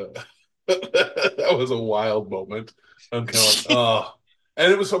a that was a wild moment. I'm kind of like, oh,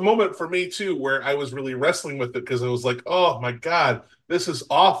 and it was a moment for me too where I was really wrestling with it because I was like, oh my God, this is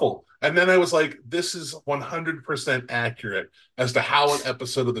awful. And then I was like, this is 100% accurate as to how an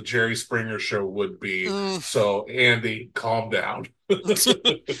episode of the Jerry Springer show would be. Mm. So, Andy, calm down.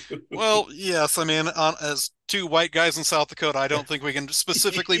 Well, yes, I mean, as two white guys in South Dakota, I don't think we can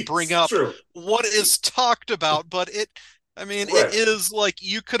specifically bring It's up true. what is talked about, but I mean, it Right. is like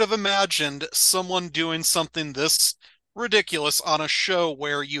you could have imagined someone doing something this ridiculous on a show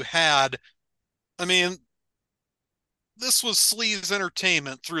where you had, I mean, this was sleaze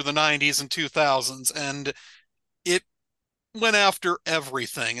entertainment through the 90s and 2000s, and it went after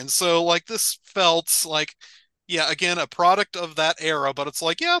everything. And so, like, this felt like, yeah, again, a product of that era, but it's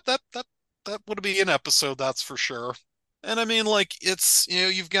like, yeah, that would be an episode, that's for sure. And I mean, like, it's,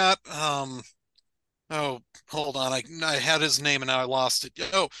 you've got oh, hold on, I had his name and now I lost it.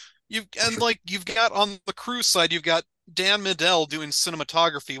 Oh, you've got on the crew side, you've got Dan Midell doing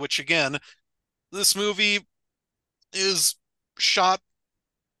cinematography, which again, this movie is shot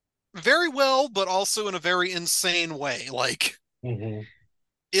very well, but also in a very insane way. Like, Mhm.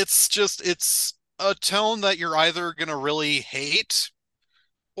 it's a tone that you're either gonna really hate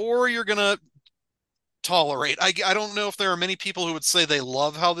or you're gonna tolerate. I don't know if there are many people who would say they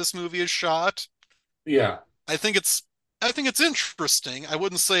love how this movie is shot. Yeah. I think it's I think it's interesting. I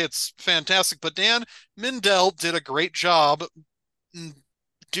wouldn't say it's fantastic, but Dan Mindell did a great job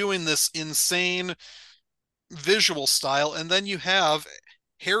doing this insane visual style, and then you have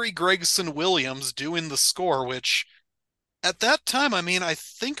Harry Gregson Williams doing the score, which at that time, I mean, I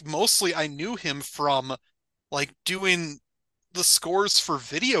think mostly I knew him from like doing the scores for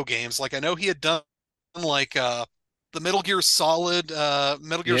video games. Like, I know he had done like the Metal Gear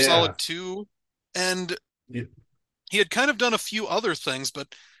Yeah. Solid 2, and Yeah. he had kind of done a few other things,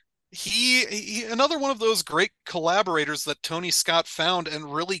 but he another one of those great collaborators that Tony Scott found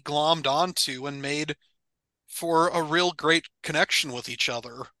and really glommed onto and made for a real great connection with each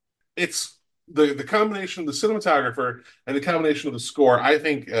other. It's the combination of the cinematographer and the combination of the score. I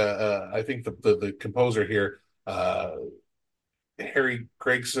think the composer here, Harry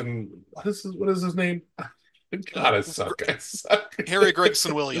Gregson. What is his name? God, I suck. I suck. Harry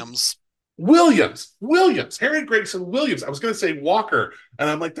Gregson Williams. Williams, Harry Gregson Williams. I was going to say Walker, and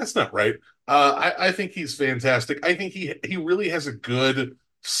I'm like, that's not right. I think he's fantastic. I think he really has a good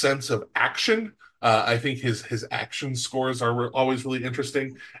sense of action. I think his action scores are always really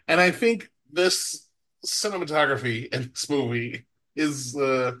interesting, and I think this cinematography in this movie is.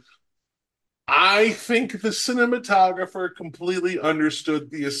 I think the cinematographer completely understood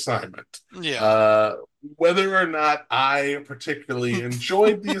the assignment. Yeah. Uh, Whether or not I particularly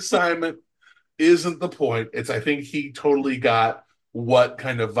enjoyed the assignment isn't the point. I think he totally got what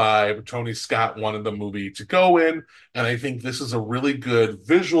kind of vibe Tony Scott wanted the movie to go in. And I think this is a really good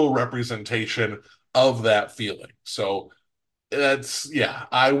visual representation of that feeling. So That's yeah.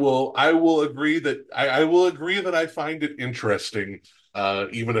 I will agree that I will agree that I find it interesting,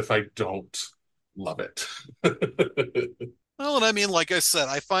 even if I don't love it. Well, and I mean, like I said,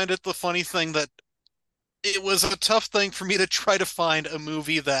 I find it the funny thing that it was a tough thing for me to try to find a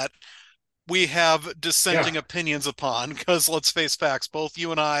movie that we have Yeah. dissenting opinions upon. Because let's face facts, both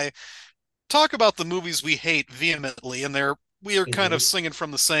you and I talk about the movies we hate vehemently, and we are kind of Mhm. singing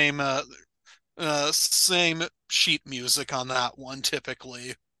from the same sheet music on that one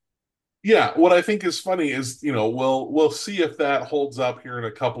typically. Yeah, what I think is funny is, we'll see if that holds up here in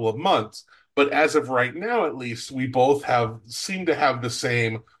a couple of months. But as of right now, at least, we both have seem to have the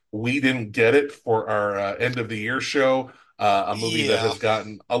same. We didn't get it for our end of the year show, a movie that Yeah. has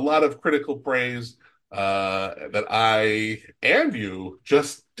gotten a lot of critical praise that I and you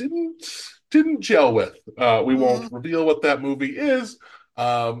just didn't gel with. We won't Mm, reveal what that movie is,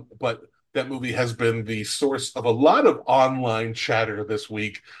 but that movie has been the source of a lot of online chatter this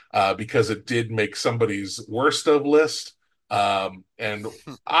week because it did make somebody's worst of list. And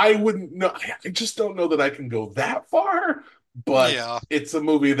I wouldn't know, I just don't know that I can go that far, but yeah. it's a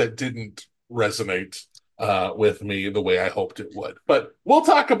movie that didn't resonate with me the way I hoped it would. But we'll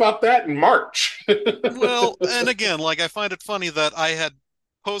talk about that in March. Well, and again, like I find it funny that I had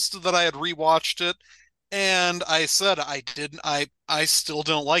posted that I had rewatched it and I said I still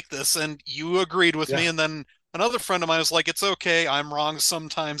don't like this and you agreed with me Yeah. and then another friend of mine was like it's okay, I'm wrong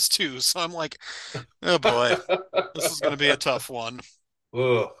sometimes too. So I'm like, oh boy, this is going to be a tough one.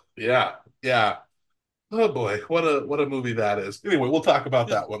 Ugh, yeah, yeah. Oh boy, what a movie that is. Anyway, we'll talk about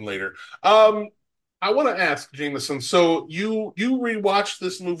Yeah. that one later. Um, I want to ask Jameson. So you rewatched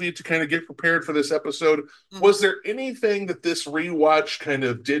this movie to kind of get prepared for this episode. Mhm. Was there anything that this rewatch kind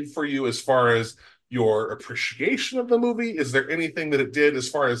of did for you as far as your appreciation of the movie? Is there anything that it did as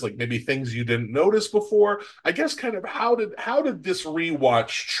far as like maybe things you didn't notice before? I guess kind of how did this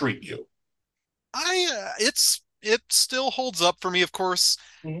rewatch treat you? It still holds up for me, of course.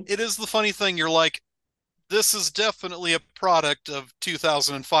 Mhm. It is the funny thing, you're like this is definitely a product of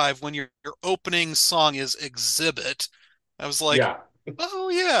 2005 when your opening song is Exhibit. I was like, Yeah. "Oh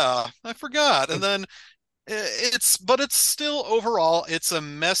yeah, I forgot." And then but it's still overall it's a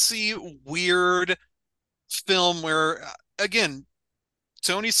messy, weird film where again,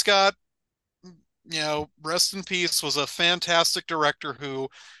 Tony Scott, rest in peace, was a fantastic director who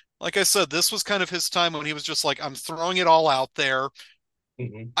like I said, this was kind of his time when he was just like, I'm throwing it all out there.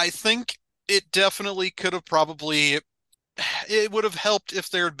 Mhm. I think it definitely could have probably it would have helped if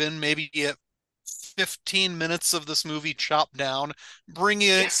there had been maybe 15 minutes of this movie chopped down, bringing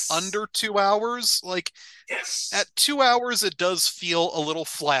it Yes. under 2 hours. Like at Yes. 2 hours, it does feel a little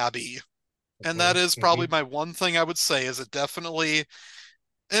flabby. And that Mhm. is probably Mhm. my one thing I would say is it definitely,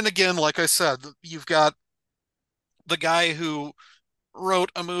 and again, like I said, you've got the guy who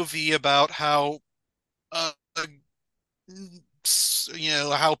wrote a movie about how, uh,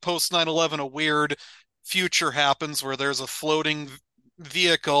 how post 9/11 a weird future happens where there's a floating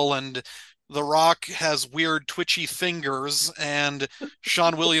vehicle and The Rock has weird twitchy fingers and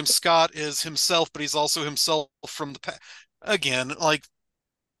Sean William Scott is himself, but he's also himself from the past. Again, like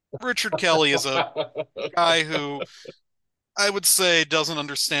Richard Kelly is a guy who I would say doesn't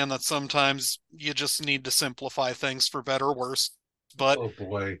understand that sometimes you just need to simplify things for better or worse. But Oh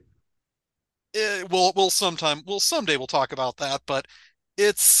boy. we'll someday we'll talk about that. But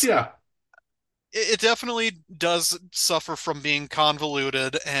it's Yeah. it definitely does suffer from being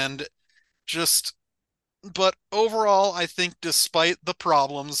convoluted and just but overall I think despite the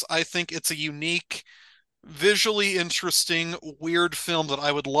problems I think it's a unique visually interesting weird film that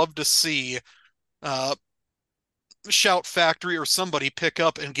I would love to see uh Shout Factory or somebody pick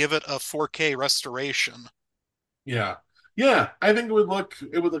up and give it a 4K restoration. Yeah. Yeah. I think it would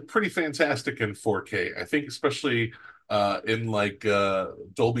look pretty fantastic in 4K. I think especially in like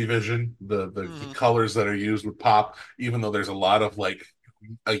Dolby Vision, the Mhm. colors that are used would pop, even though there's a lot of like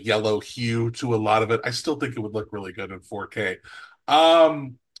a yellow hue to a lot of it. I still think it would look really good in 4K.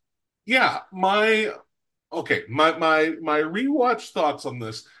 Um, yeah, my rewatch thoughts on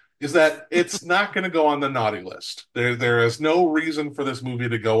this is that it's not going to go on the naughty list. There is no reason for this movie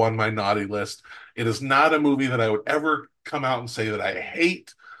to go on my naughty list. It is not a movie that I would ever come out and say that I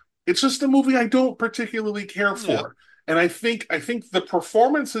hate. It's just a movie I don't particularly care Yeah. for. And I think the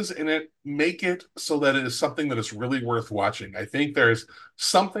performances in it make it so that it is something that is really worth watching. I think there's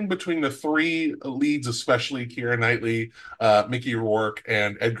something between the three leads, especially Keira Knightley, Mickey Rourke,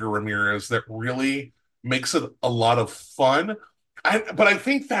 and Edgar Ramirez, that really makes it a lot of fun. But I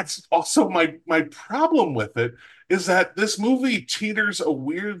think that's also my problem with it is that this movie teeters a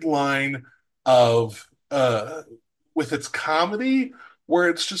weird line of with its comedy, where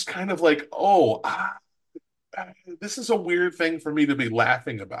it's just kind of like, oh, this is a weird thing for me to be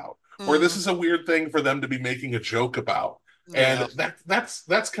laughing about, or this Mm, is a weird thing for them to be making a joke about, and yeah.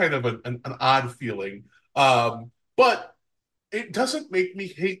 that's kind of an odd feeling. But it doesn't make me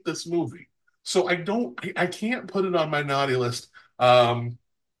hate this movie, so I can't put it on my naughty list.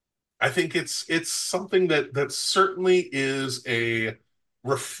 I think it's something that certainly is a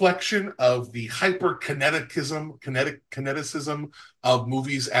reflection of the kineticism of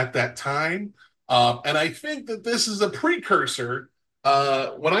movies at that time. And I think that this is a precursor.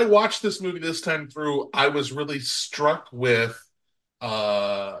 When I watched this movie this time through, I was really struck with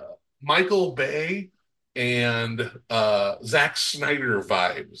uh, Michael Bay and Zack Snyder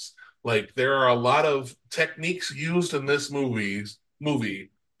vibes. Like there are a lot of techniques used in this movie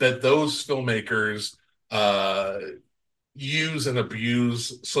that those filmmakers uh, use and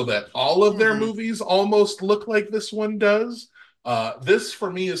abuse so that all of their Hmm. movies almost look like this one does. This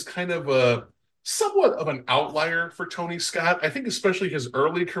for me is kind of a somewhat of an outlier for Tony Scott. I think especially his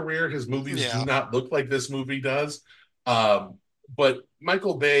early career, his movies do Yeah. not look like this movie does. Um, but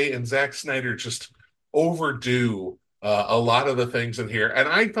Michael Bay and Zack Snyder just overdo a lot of the things in here. And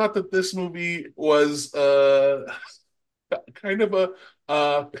I thought that this movie was kind of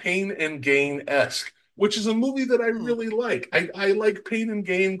a Pain and Gain esque, which is a movie that I Hmm. really like. I like Pain and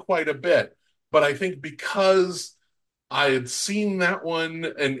Gain quite a bit, but I think because I had seen that one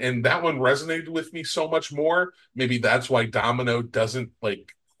and that one resonated with me so much more, maybe that's why Domino doesn't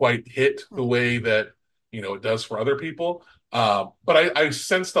like quite hit the Hmm. way that it does for other people. But I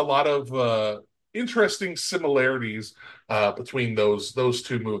sensed a lot of interesting similarities between those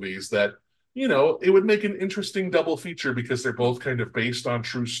two movies that it would make an interesting double feature because they're both kind of based on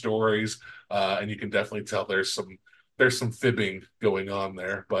true stories, and you can definitely tell there's some fibbing going on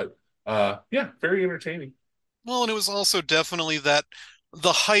there. But yeah, very entertaining. Well, and it was also definitely that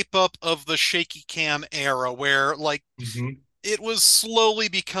the hype up of the shaky cam era where like Hmm. it was slowly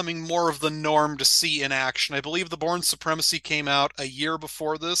becoming more of the norm to see in action. I believe The Bourne Supremacy came out a year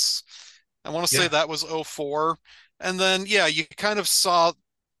before this. I want to say Yeah. that was '04. And then, yeah, you kind of saw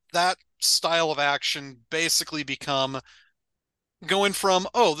that style of action basically become going from,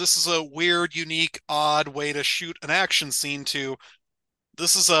 oh, this is a weird, unique, odd way to shoot an action scene to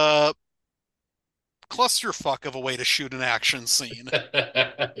this is a clusterfuck of a way to shoot an action scene.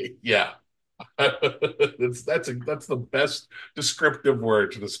 Yeah. That's the best descriptive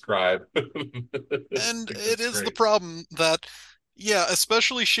word to describe. I And think it that's is the great. problem that, yeah,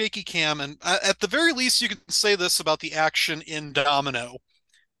 especially shaky cam, and at the very least, you can say this about the action in Domino.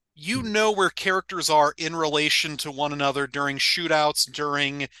 You Hmm. know where characters are in relation to one another during shootouts,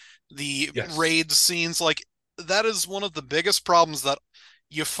 during the Yes. raid scenes. Like, that is one of the biggest problems that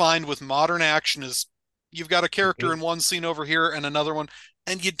you find with modern action is you've got a character in Hmm. one scene over here and another one,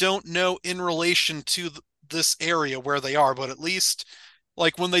 and you don't know in relation to this area where they are, but at least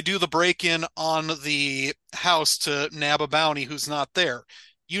like when they do the break-in on the house to nab a bounty who's not there,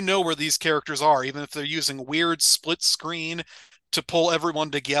 you know where these characters are, even if they're using weird split screen to pull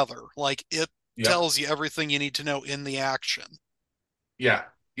everyone together. Like it Yep. tells you everything you need to know in the action. Yeah.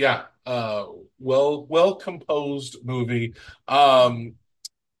 Yeah. Well composed movie. Um,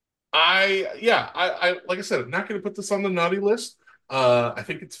 I like I said, I'm not going to put this on the naughty list. I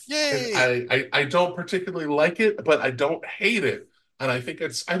think Yay! I don't particularly like it, but I don't hate it, and I think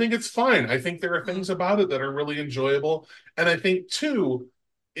it's fine. I think there are Mm, things about it that are really enjoyable, and I think too,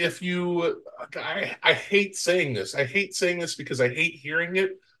 if you, I hate saying this. I hate saying this because I hate hearing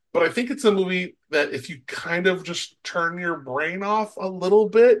it, but I think it's a movie that if you kind of just turn your brain off a little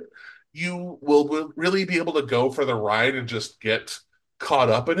bit, you will really be able to go for the ride and just get caught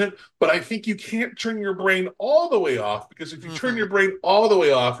up in it. But I think you can't turn your brain all the way off because if you turn hmm your brain all the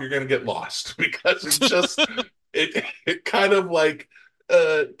way off, you're going to get lost because it kind of like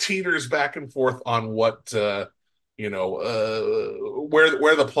teeters back and forth on what where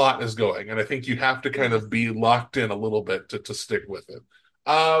the plot is going, and I think you have to kind hmm of be locked in a little bit to stick with it.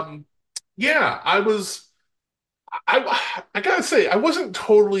 Um, yeah, I gotta say, I wasn't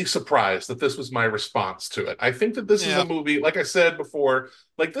totally surprised that this was my response to it. I think that this is a Yeah. movie, like I said before,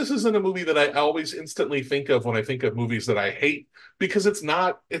 like this isn't a movie that I always instantly think of when I think of movies that I hate, because it's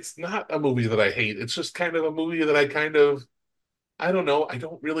not a movie that I hate. It's just kind of a movie that I don't know, I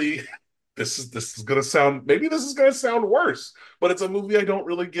don't really this is gonna sound, maybe this is gonna sound worse, but it's a movie I don't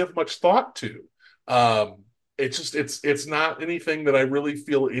really give much thought to. It's not anything that I really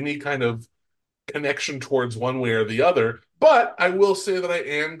feel any kind of connection towards one way or the other. But I will say that I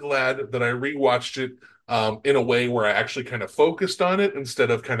am glad that I rewatched it in a way where I actually kind of focused on it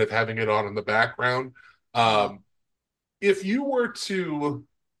instead of kind of having it on in the background. Mm. Um, if you were to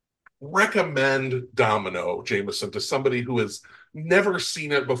recommend Domino, Jameson, to somebody who has never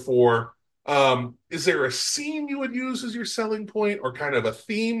seen it before, is there a scene you would use as your selling point or kind of a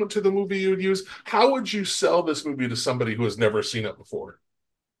theme to the movie you would use? How would you sell this movie to somebody who has never seen it before?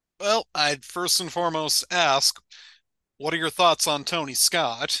 Well, I'd first and foremost ask, what are your thoughts on Tony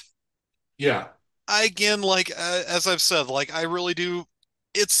Scott? Yeah. I again, like as I've said, like I really do.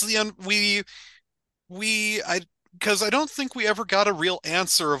 It's the we I because I don't think we ever got a real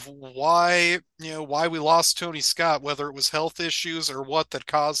answer of why why we lost Tony Scott, whether it was health issues or what that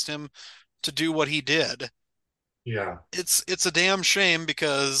caused him to do what he did. Yeah. It's a damn shame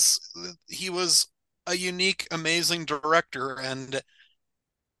because he was a unique, amazing director, and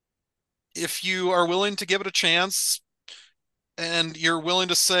if you are willing to give it a chance and you're willing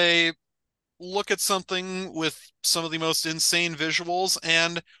to say, look at something with some of the most insane visuals,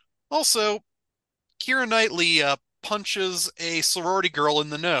 and also Keira Knightley punches a sorority girl in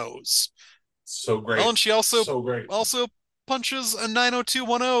the nose. So Well, great. and she also So great. also punches a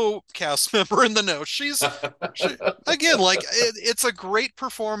 90210 cast member in the nose. She again, like it's a great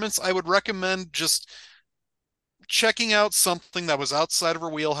performance. I would recommend just checking out something that was outside of her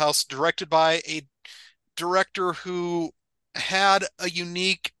wheelhouse, directed by a director who had a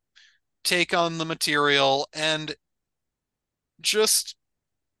unique take on the material, and just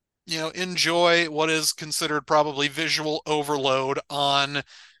enjoy what is considered probably visual overload on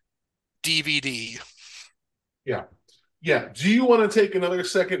DVD. Yeah. Yeah. Do you want to take another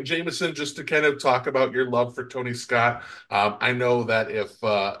second, Jameson, just to kind of talk about your love for Tony Scott? I know that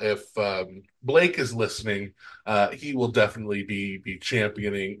if Blake is listening, he will definitely be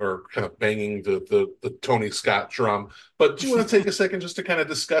championing or kind of banging the Tony Scott drum. But do you want to take a second just to kind of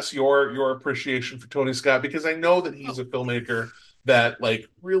discuss your appreciation for Tony Scott? Because I know that he's a filmmaker that like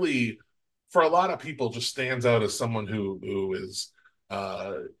really, for a lot of people, just stands out as someone who is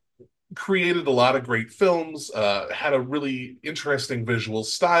uh, created a lot of great films, had a really interesting visual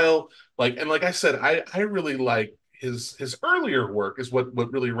style. Like I said, I really like his earlier work is what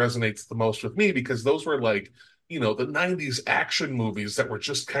really resonates the most with me because those were like, the 90s action movies that were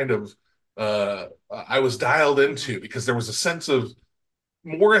just kind of I was dialed into because there was a sense of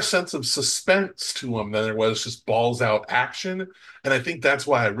suspense to him than there was just balls out action. And I think that's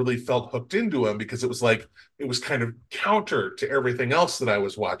why I really felt hooked into him because it was kind of counter to everything else that I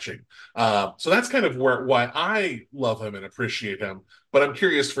was watching. So that's kind of why I love him and appreciate him. But I'm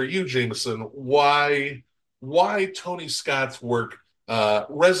curious for you, Jameson, why Tony Scott's work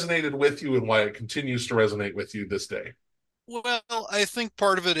resonated with you and why it continues to resonate with you this day. Well, I think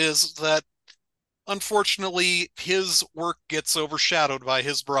part of it is that unfortunately his work gets overshadowed by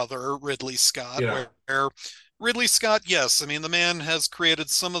his brother Ridley Scott, Yeah. where Ridley Scott, yes, I mean the man has created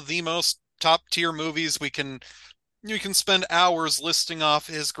some of the most top tier movies. You can spend hours listing off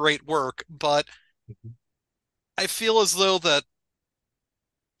his great work, but I feel as though that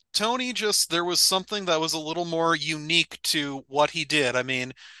Tony just there was something that was a little more unique to what he did. I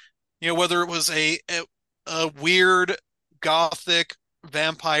mean, whether it was a weird gothic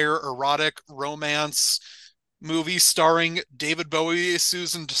vampire erotic romance movie starring David Bowie,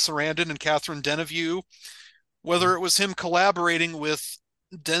 Susan Sarandon, and Catherine Deneuve, whether it was him collaborating with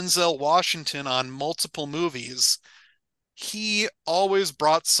Denzel Washington on multiple movies, he always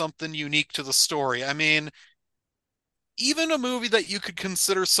brought something unique to the story. I mean, even a movie that you could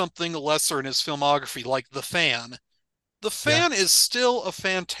consider something lesser in his filmography, like The Fan. The Yeah. Fan is still a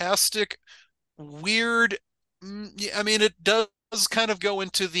fantastic, weird. I mean, it does kind of go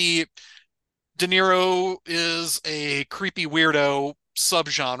into the De Niro is a creepy weirdo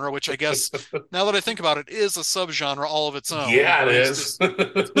subgenre, which I guess now that I think about it is a subgenre all of its own, Yeah, it where he's is. just.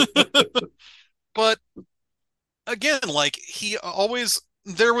 But again, like he always,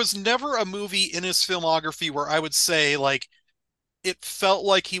 there was never a movie in his filmography where I would say like it felt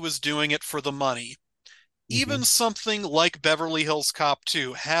like he was doing it for the money. Even Mhm. something like Beverly Hills Cop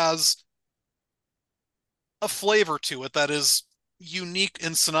 2 has a flavor to it that is unique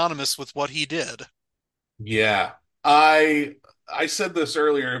and synonymous with what he did. Yeah. I I said this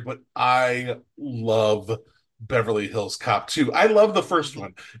earlier, but I love Beverly Hills Cop 2. I love the first Mhm.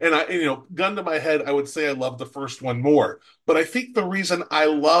 one. And gun to my head, I would say I love the first one more. But I think the reason I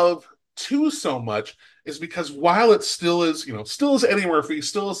love 2 so much is because while it still is, still is Eddie Murphy,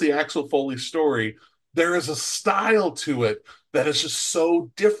 still is the Axel Foley story, there is a style to it that is just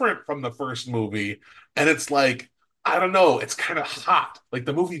so different from the first movie. And it's like, I don't know, it's kind of hot. Like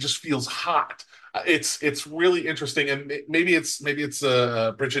the movie just feels hot. It's really interesting, and maybe it's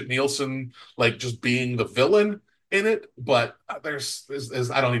Bridget Nielsen like just being the villain. in it, but I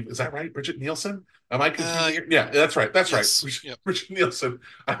don't even, is that right? Bridget Nielsen? Am I Uh, confusing it? Yeah, that's right. That's right. yes. Yep. Bridget Nielsen.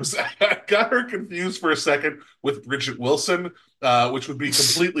 I got her confused for a second with Bridget Wilson, which would be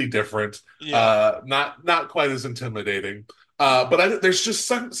completely different. Yeah. Not quite as intimidating. But there's just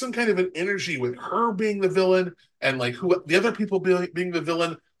some kind of an energy with her being the villain and like who the other people being the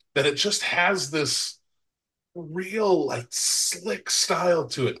villain, that it just has this real like slick style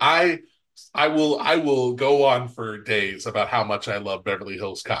to it. I will go on for days about how much I love Beverly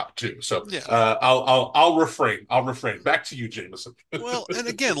Hills Cop too. So Yeah. I'll refrain. I'll refrain. Back to you, Jameson. Well, and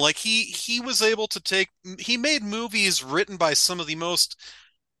again, like he was able to he made movies written by some of the most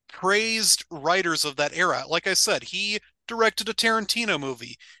praised writers of that era. Like I said, he directed a Tarantino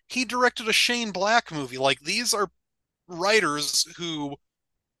movie. He directed a Shane Black movie. Like these are writers who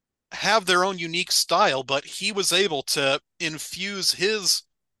have their own unique style, but he was able to infuse his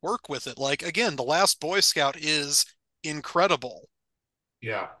work with it. Like again, The Last Boy Scout is incredible.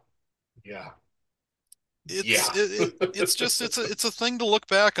 Yeah, yeah, It's yeah, it's just it's a thing to look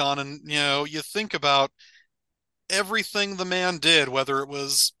back on, and you think about everything the man did, whether it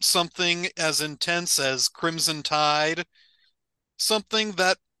was something as intense as Crimson Tide, something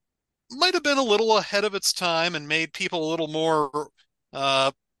that might have been a little ahead of its time and made people a little more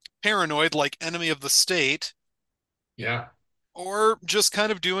uh, paranoid, like Enemy of the State, yeah, or just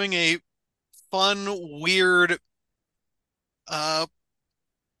kind of doing a fun, weird uh,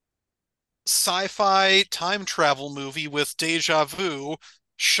 sci-fi time travel movie with Deja Vu.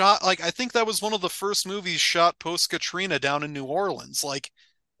 Shot like I think that was one of the first movies shot post Katrina down in New Orleans. Like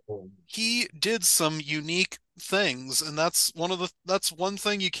he did some unique things, and that's one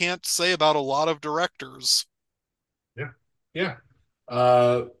thing you can't say about a lot of directors. yeah, yeah.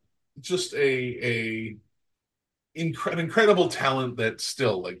 Uh, just an incredible talent that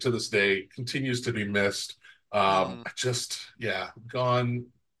still, like to this day, continues to be missed. Mm. Just yeah, gone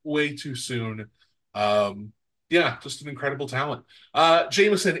way too soon. Yeah, just an incredible talent.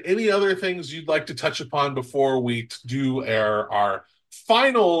 Jameson, any other things you'd like to touch upon before we do our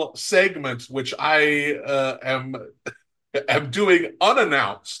final segment, which I am doing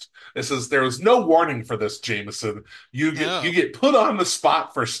unannounced? There was no warning for this, Jameson. You Oh. get put on the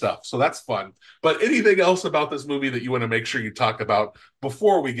spot for stuff, so that's fun. But anything else about this movie that you want to make sure you talk about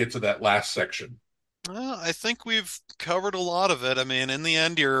before we get to that last section? Well, I think we've covered a lot of it. I mean, in the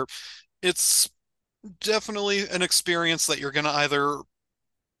end, it's definitely an experience that you're going to either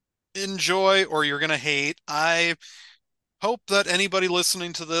enjoy or you're going to hate. I hope that anybody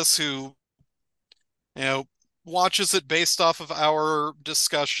listening to this who, you know, watches it based off of our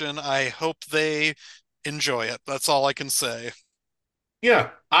discussion, I hope they enjoy it. That's all I can say.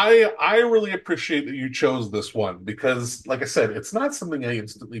 Yeah, I really appreciate that you chose this one because, like I said, it's not something I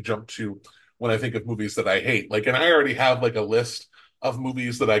instantly jump to when I think of movies that I hate. Like, and I already have like a list of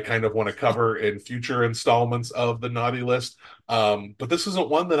movies that I kind of want to cover in future installments of the naughty list. But this isn't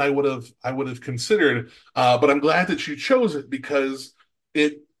one that I would have considered. But I'm glad that you chose it because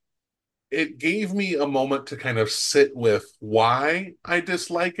it it gave me a moment to kind of sit with why I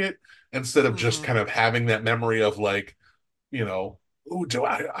dislike it instead of just Hmm. kind of having that memory of like, you know, ooh, do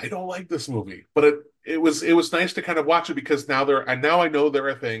I don't like this movie. But it was nice to kind of watch it because now I know there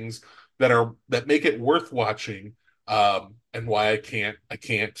are things that make it worth watching, and why I can't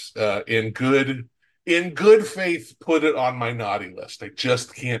in good faith put it on my naughty list. I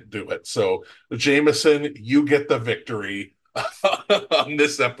just can't do it. So Jameson, you get the victory on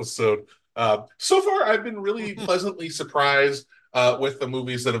this episode. So far, I've been really pleasantly surprised with the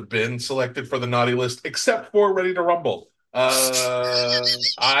movies that have been selected for the naughty list, except for Ready to Rumble.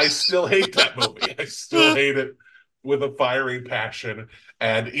 I still hate that movie. I still hate it with a fiery passion,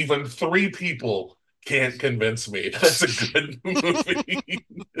 and even three people can't convince me that's a good movie.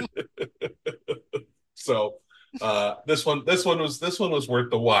 So this one was worth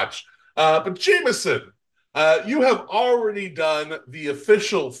the watch. But Jameson, you have already done the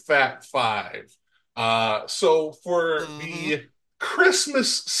official Fat Five. So for Hmm. the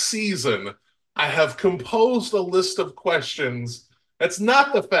Christmas season, I have composed a list of questions. That's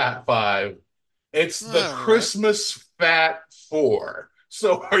not the Fat Five. It's the All right. Christmas Fat Four.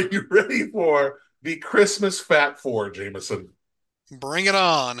 So are you ready for the Christmas Fat Four, Jameson? Bring it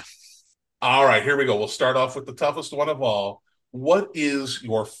on. All right, here we go. We'll start off with the toughest one of all. What is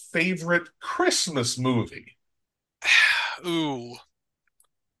your favorite Christmas movie? Ooh.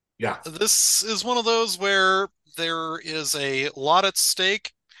 Yeah. This is one of those where there is a lot at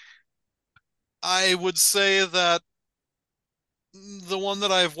stake. I would say that the one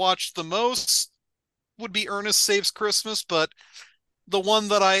that I've watched the most would be Ernest Saves Christmas, but The one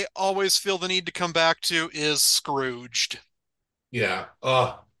that I always feel the need to come back to is Scrooged. Yeah.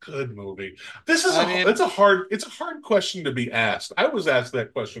 Oh, good movie. This is I a mean, it's a hard question to be asked. I was asked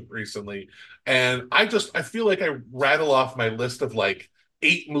that question recently, and I feel like I rattle off my list of like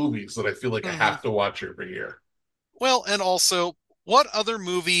 8 movies that I feel like I mhm. have to watch every year. Well, and also, what other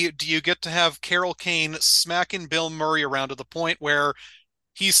movie do you get to have Carol Kane smacking Bill Murray around to the point where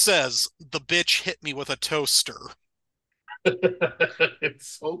he says, "The bitch hit me with a toaster"?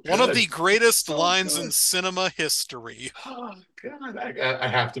 It's so One of good. the greatest So lines in good. cinema history. Oh God, I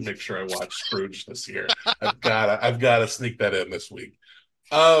have to make sure I watch Scrooge this year. I've gotta sneak that in this week.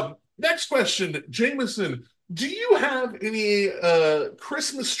 Next question, Jameson. Do you have any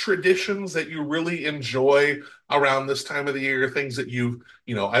Christmas traditions that you really enjoy around this time of the year? Things that you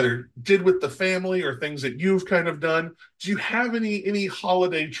either did with the family or things that you've kind of done. Do you have any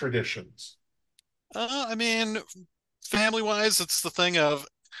holiday traditions? I mean, family wise, it's the thing of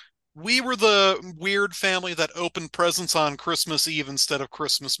we were the weird family that opened presents on Christmas Eve instead of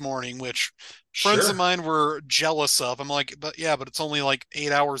Christmas morning, which friends of Sure. mine were jealous of. I'm like, but yeah, but it's only like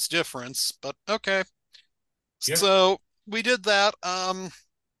 8 hours difference. But okay. Yeah. So we did that.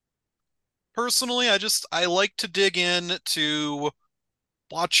 Personally, I like to dig in to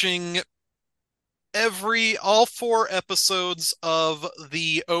watching all 4 episodes of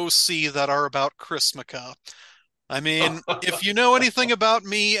the OC that are about Chrismica. I mean, if you know anything about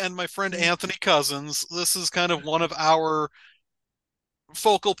me and my friend Anthony Cousins, this is kind of one of our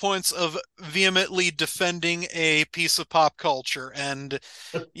focal points of vehemently defending a piece of pop culture. And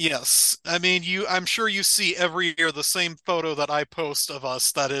yes, I mean, I'm sure you see every year the same photo that I post of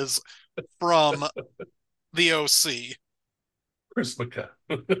us that is from the OC. Christmas.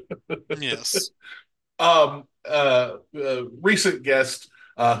 Yes. Recent guest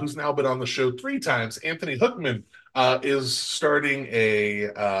who's now been on the show 3 times, Anthony Hookman, is starting a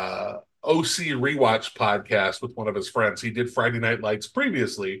OC rewatch podcast with one of his friends. He did Friday Night Lights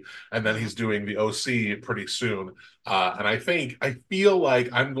previously, and then Mhm. he's doing the OC pretty soon. And I feel like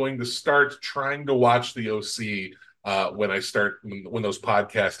I'm going to start trying to watch the OC when those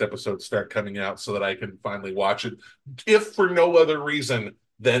podcast episodes start coming out, so that I can finally watch it, if for no other reason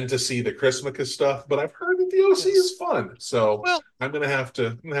than to see the Christmas stuff. But I've heard that the OC Yes. is fun, so Well, I'm gonna have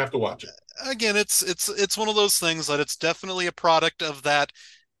to watch it. again, it's one of those things that it's definitely a product of that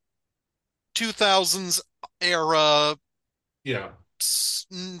 2000s era Yeah.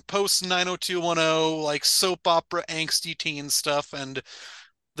 post 90210 like soap opera angsty teen stuff, and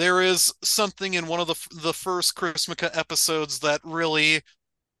there is something in one of the first Chrismica episodes that really,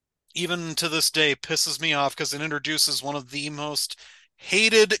 even to this day, pisses me off because it introduces one of the most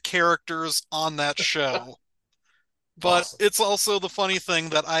hated characters on that show. But Awesome. it's also the funny thing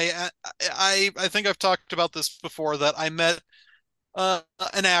that I think I've talked about this before, that I met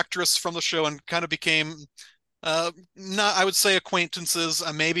an actress from the show and kind of became not, I would say, acquaintances.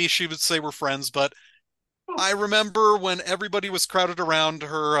 Maybe she would say we're friends, but Oh. I remember when everybody was crowded around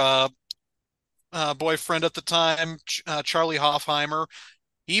her boyfriend at the time, Charlie Hoffheimer.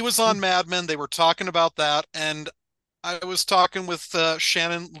 He was on Mad Men. They were talking about that, and I was talking with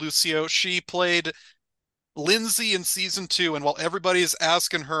Shannon Lucio. She played Lindsay in season 2, and while everybody's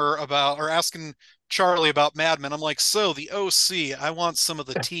asking her about, or asking Charlie about Mad Men, I'm like, so the OC, I want some of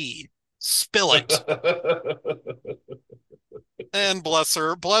the tea. Spill it. And bless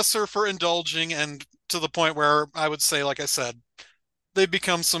her for indulging, and to the point where I would say, like I said, they've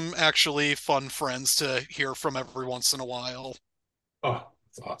become some actually fun friends to hear from every once in a while. Oh,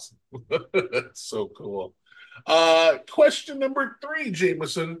 that's awesome. That's so cool. Question number 3,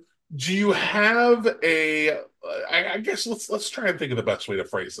 Jameson. Do you have I guess let's try and think of the best way to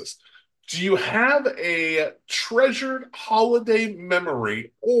phrase this. Do you have a treasured holiday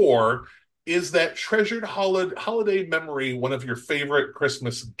memory, or is that treasured holiday memory one of your favorite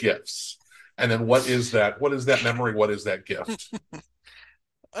Christmas gifts? And then what is that? What is that memory? What is that gift?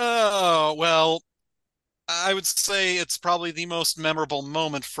 Oh, well, I would say it's probably the most memorable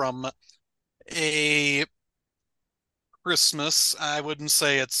moment from a Christmas. I wouldn't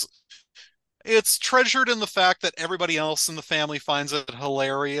say it's treasured in the fact that everybody else in the family finds it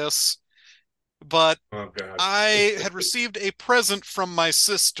hilarious, but Oh God. I had received a present from my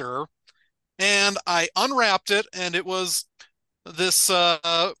sister and I unwrapped it, and it was this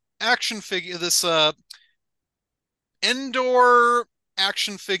action figure, this indoor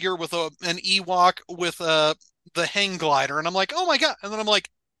action figure with an Ewok with the hang glider, and I'm like, "Oh my God." And then I'm like,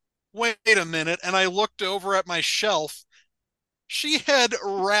 "Wait a minute." And I looked over at my shelf. She had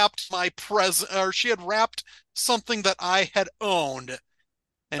wrapped my present, or she had wrapped something that I had owned,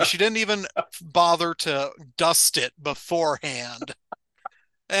 and she didn't even bother to dust it beforehand.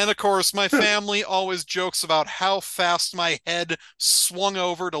 And of course, my family always jokes about how fast my head swung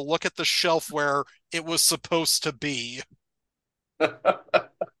over to look at the shelf where it was supposed to be.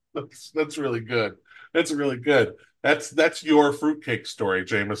 That's really good. That's really good. That's your fruitcake story,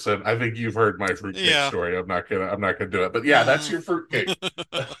 Jameson. I think you've heard my fruitcake Yeah. story. I'm not gonna do it. But yeah, that's Mm. your fruitcake.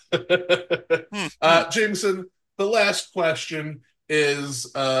 Hmm, hmm. Jameson, the last question is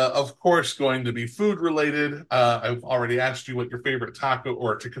of course going to be food related. I've already asked you what your favorite taco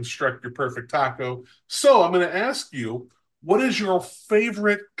or to construct your perfect taco. So I'm gonna ask you, what is your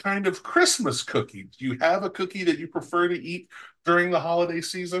favorite kind of Christmas cookie? Do you have a cookie that you prefer to eat during the holiday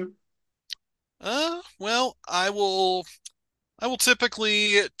season? Well, I will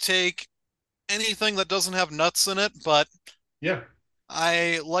typically take anything that doesn't have nuts in it, but Yeah.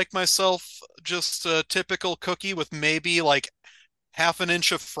 I like myself just a typical cookie with maybe like half an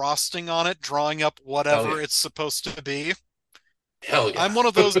inch of frosting on it, drawing up Hell whatever yeah. it's supposed to be. Hell I'm yeah. one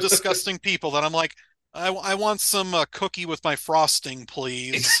of those disgusting people that I'm like, I want some cookie with my frosting,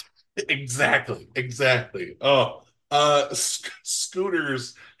 please. Exactly. Exactly. Oh,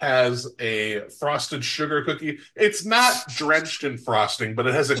 Scooters has a frosted sugar cookie. It's not drenched in frosting, but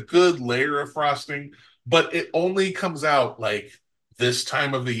it has a good layer of frosting. But it only comes out like this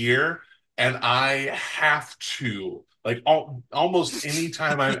time of the year, and I have to like almost any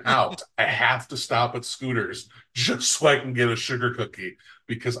time I'm out, I have to stop at Scooters just so I can get a sugar cookie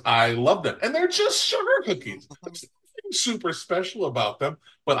because I love them, and they're just sugar cookies. There's nothing super special about them,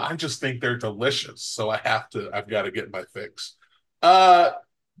 but I just think they're delicious. So I've got to get my fix. Uh,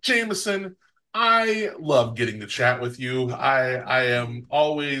 Jameson, I love getting to chat with you. I am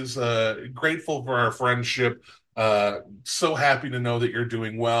always grateful for our friendship. So happy to know that you're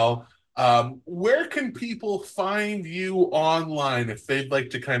doing well. Where can people find you online if they'd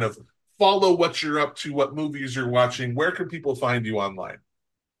like to kind of follow what you're up to, what movies you're watching? Where can people find you online?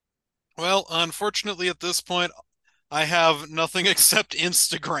 Well, unfortunately, at this point, I have nothing except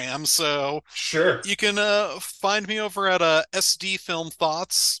Instagram, so Sure. you can find me over at SD Film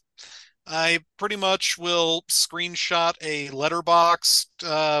Thoughts. I pretty much will screenshot a letterbox.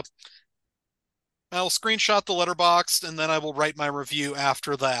 I'll screenshot the letterbox and then I will write my review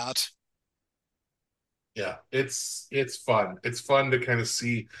after that. Yeah, it's fun. It's fun to kind of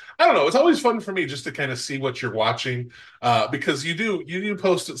see. I don't know. It's always fun for me just to kind of see what you're watching, because you do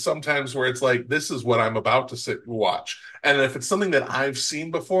post it sometimes where it's like this is what I'm about to sit and watch, and if it's something that I've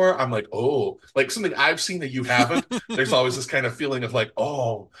seen before, I'm like, oh, like something I've seen that you haven't. There's always this kind of feeling of like,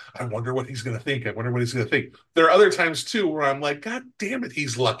 oh, I wonder what he's gonna think. I wonder what he's gonna think. There are other times too where I'm like, God damn it,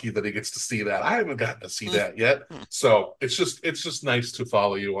 he's lucky that he gets to see that. I haven't gotten to see that yet, so it's just nice to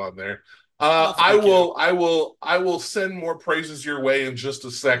follow you on there. Well, I thank you. will, I will, I will send more praises your way in just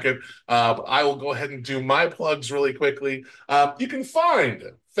a second. But I will go ahead and do my plugs really quickly. You can find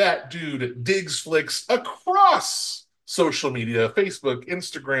Fat Dude Digs Flicks across social media: Facebook,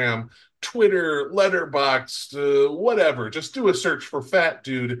 Instagram, Twitter, Letterboxd, whatever. Just do a search for Fat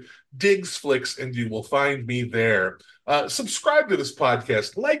Dude Digs Flicks, and you will find me there. Subscribe to this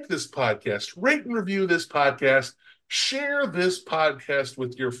podcast, like this podcast, rate and review this podcast, share this podcast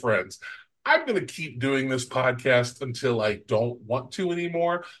with your friends. I'm going to keep doing this podcast until I don't want to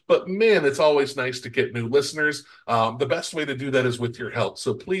anymore. But man, it's always nice to get new listeners. The best way to do that is with your help.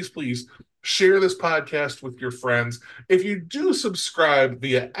 So please, please share this podcast with your friends. If you do subscribe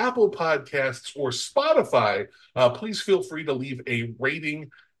via Apple Podcasts or Spotify, please feel free to leave a rating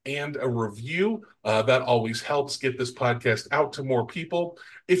and a review. That always helps get this podcast out to more people.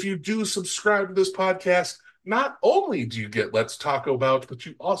 If you do subscribe to this podcast, not only do you get Let's Talk About, but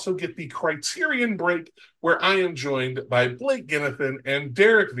you also get the Criterion Break, where I am joined by Blake Ginnathan and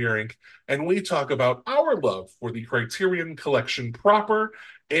Derek Vierink, and we talk about our love for the Criterion Collection proper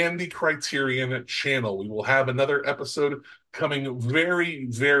and the Criterion channel. We will have another episode coming very,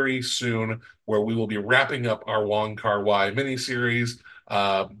 very soon where we will be wrapping up our Wong Kar Wai miniseries.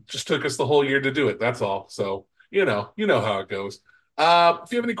 Just took us the whole year to do it. That's all. So, you know how it goes.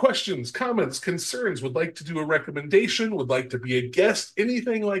 If you have any questions, comments, concerns, would like to do a recommendation, would like to be a guest,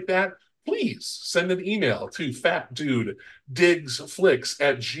 anything like that, please send an email to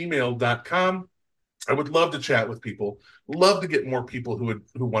fatdudedigsflicks@gmail.com. I would love to chat with people. Love to get more people who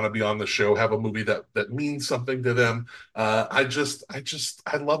want to be on the show, have a movie that means something to them. I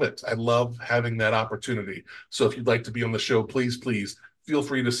love it. I love having that opportunity. So if you'd like to be on the show, please, please feel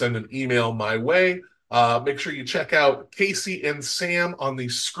free to send an email my way. Make sure you check out Casey and Sam on the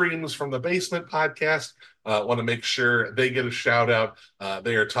Screams from the Basement podcast. Want to make sure they get a shout out.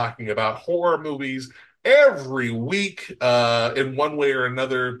 They are talking about horror movies every week in one way or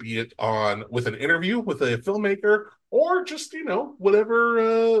another, be it on with an interview with a filmmaker or just,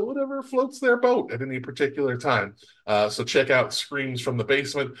 whatever floats their boat at any particular time. So check out Screams from the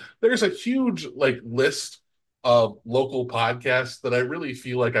Basement. There's a huge list of local podcasts that I really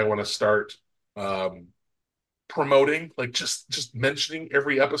feel like I want to start um, promoting, just mentioning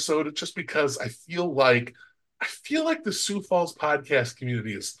every episode, just because I feel like the Sioux Falls podcast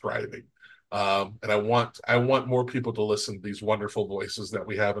community is thriving. And I want more people to listen to these wonderful voices that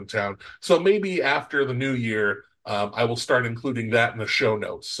we have in town. So maybe after the new year, I will start including that in the show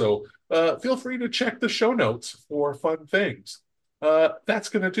notes. So feel free to check the show notes for fun things. That's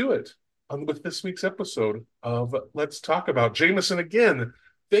going to do it with this week's episode of Let's Talk About. Jameson, again,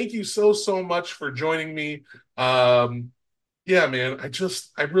 thank you so much for joining me. Yeah, man,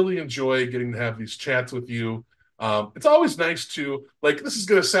 I really enjoy getting to have these chats with you. It's always nice to, this is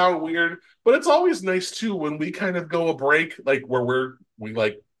going to sound weird, but it's always nice too when we kind of go a break, where we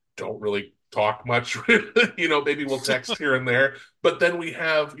don't really talk much. Maybe we'll text here and there, but then we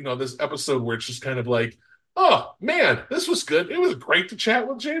have, this episode where it's just kind of oh man, this was good. It was great to chat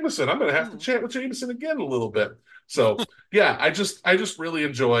with Jameson. I'm going to have to chat with Jameson again a little bit. So yeah, I just really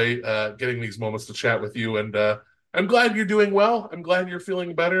enjoy getting these moments to chat with you, and I'm glad you're doing well. I'm glad you're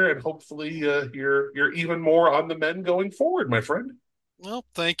feeling better, and hopefully you're even more on the mend going forward, my friend. Well,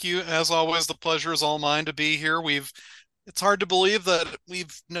 thank you. As always, the pleasure is all mine to be here. It's hard to believe that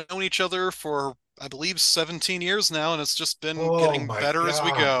we've known each other for, I believe, 17 years now, and it's just been Oh getting my better as we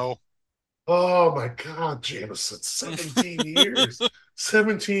God. go. Oh my God, Jameson, 17 years.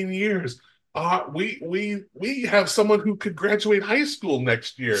 17 years. We have someone who could graduate high school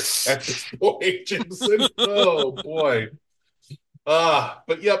next year at this point, Jameson. Oh boy.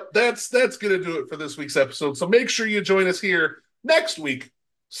 But yep, that's gonna do it for this week's episode. So make sure you join us here next week.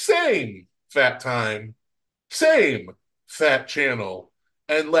 Same fat time, same fat channel,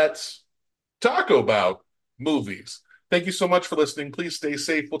 and let's talk about movies. Thank you so much for listening. Please stay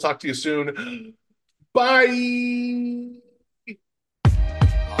safe. We'll talk to you soon. Bye.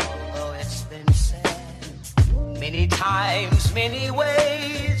 Although it's been said many times, many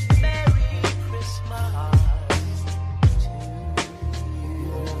ways, Merry Christmas.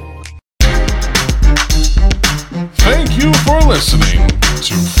 Thank you for listening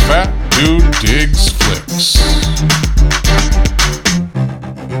to Fat Dude Digs Flicks.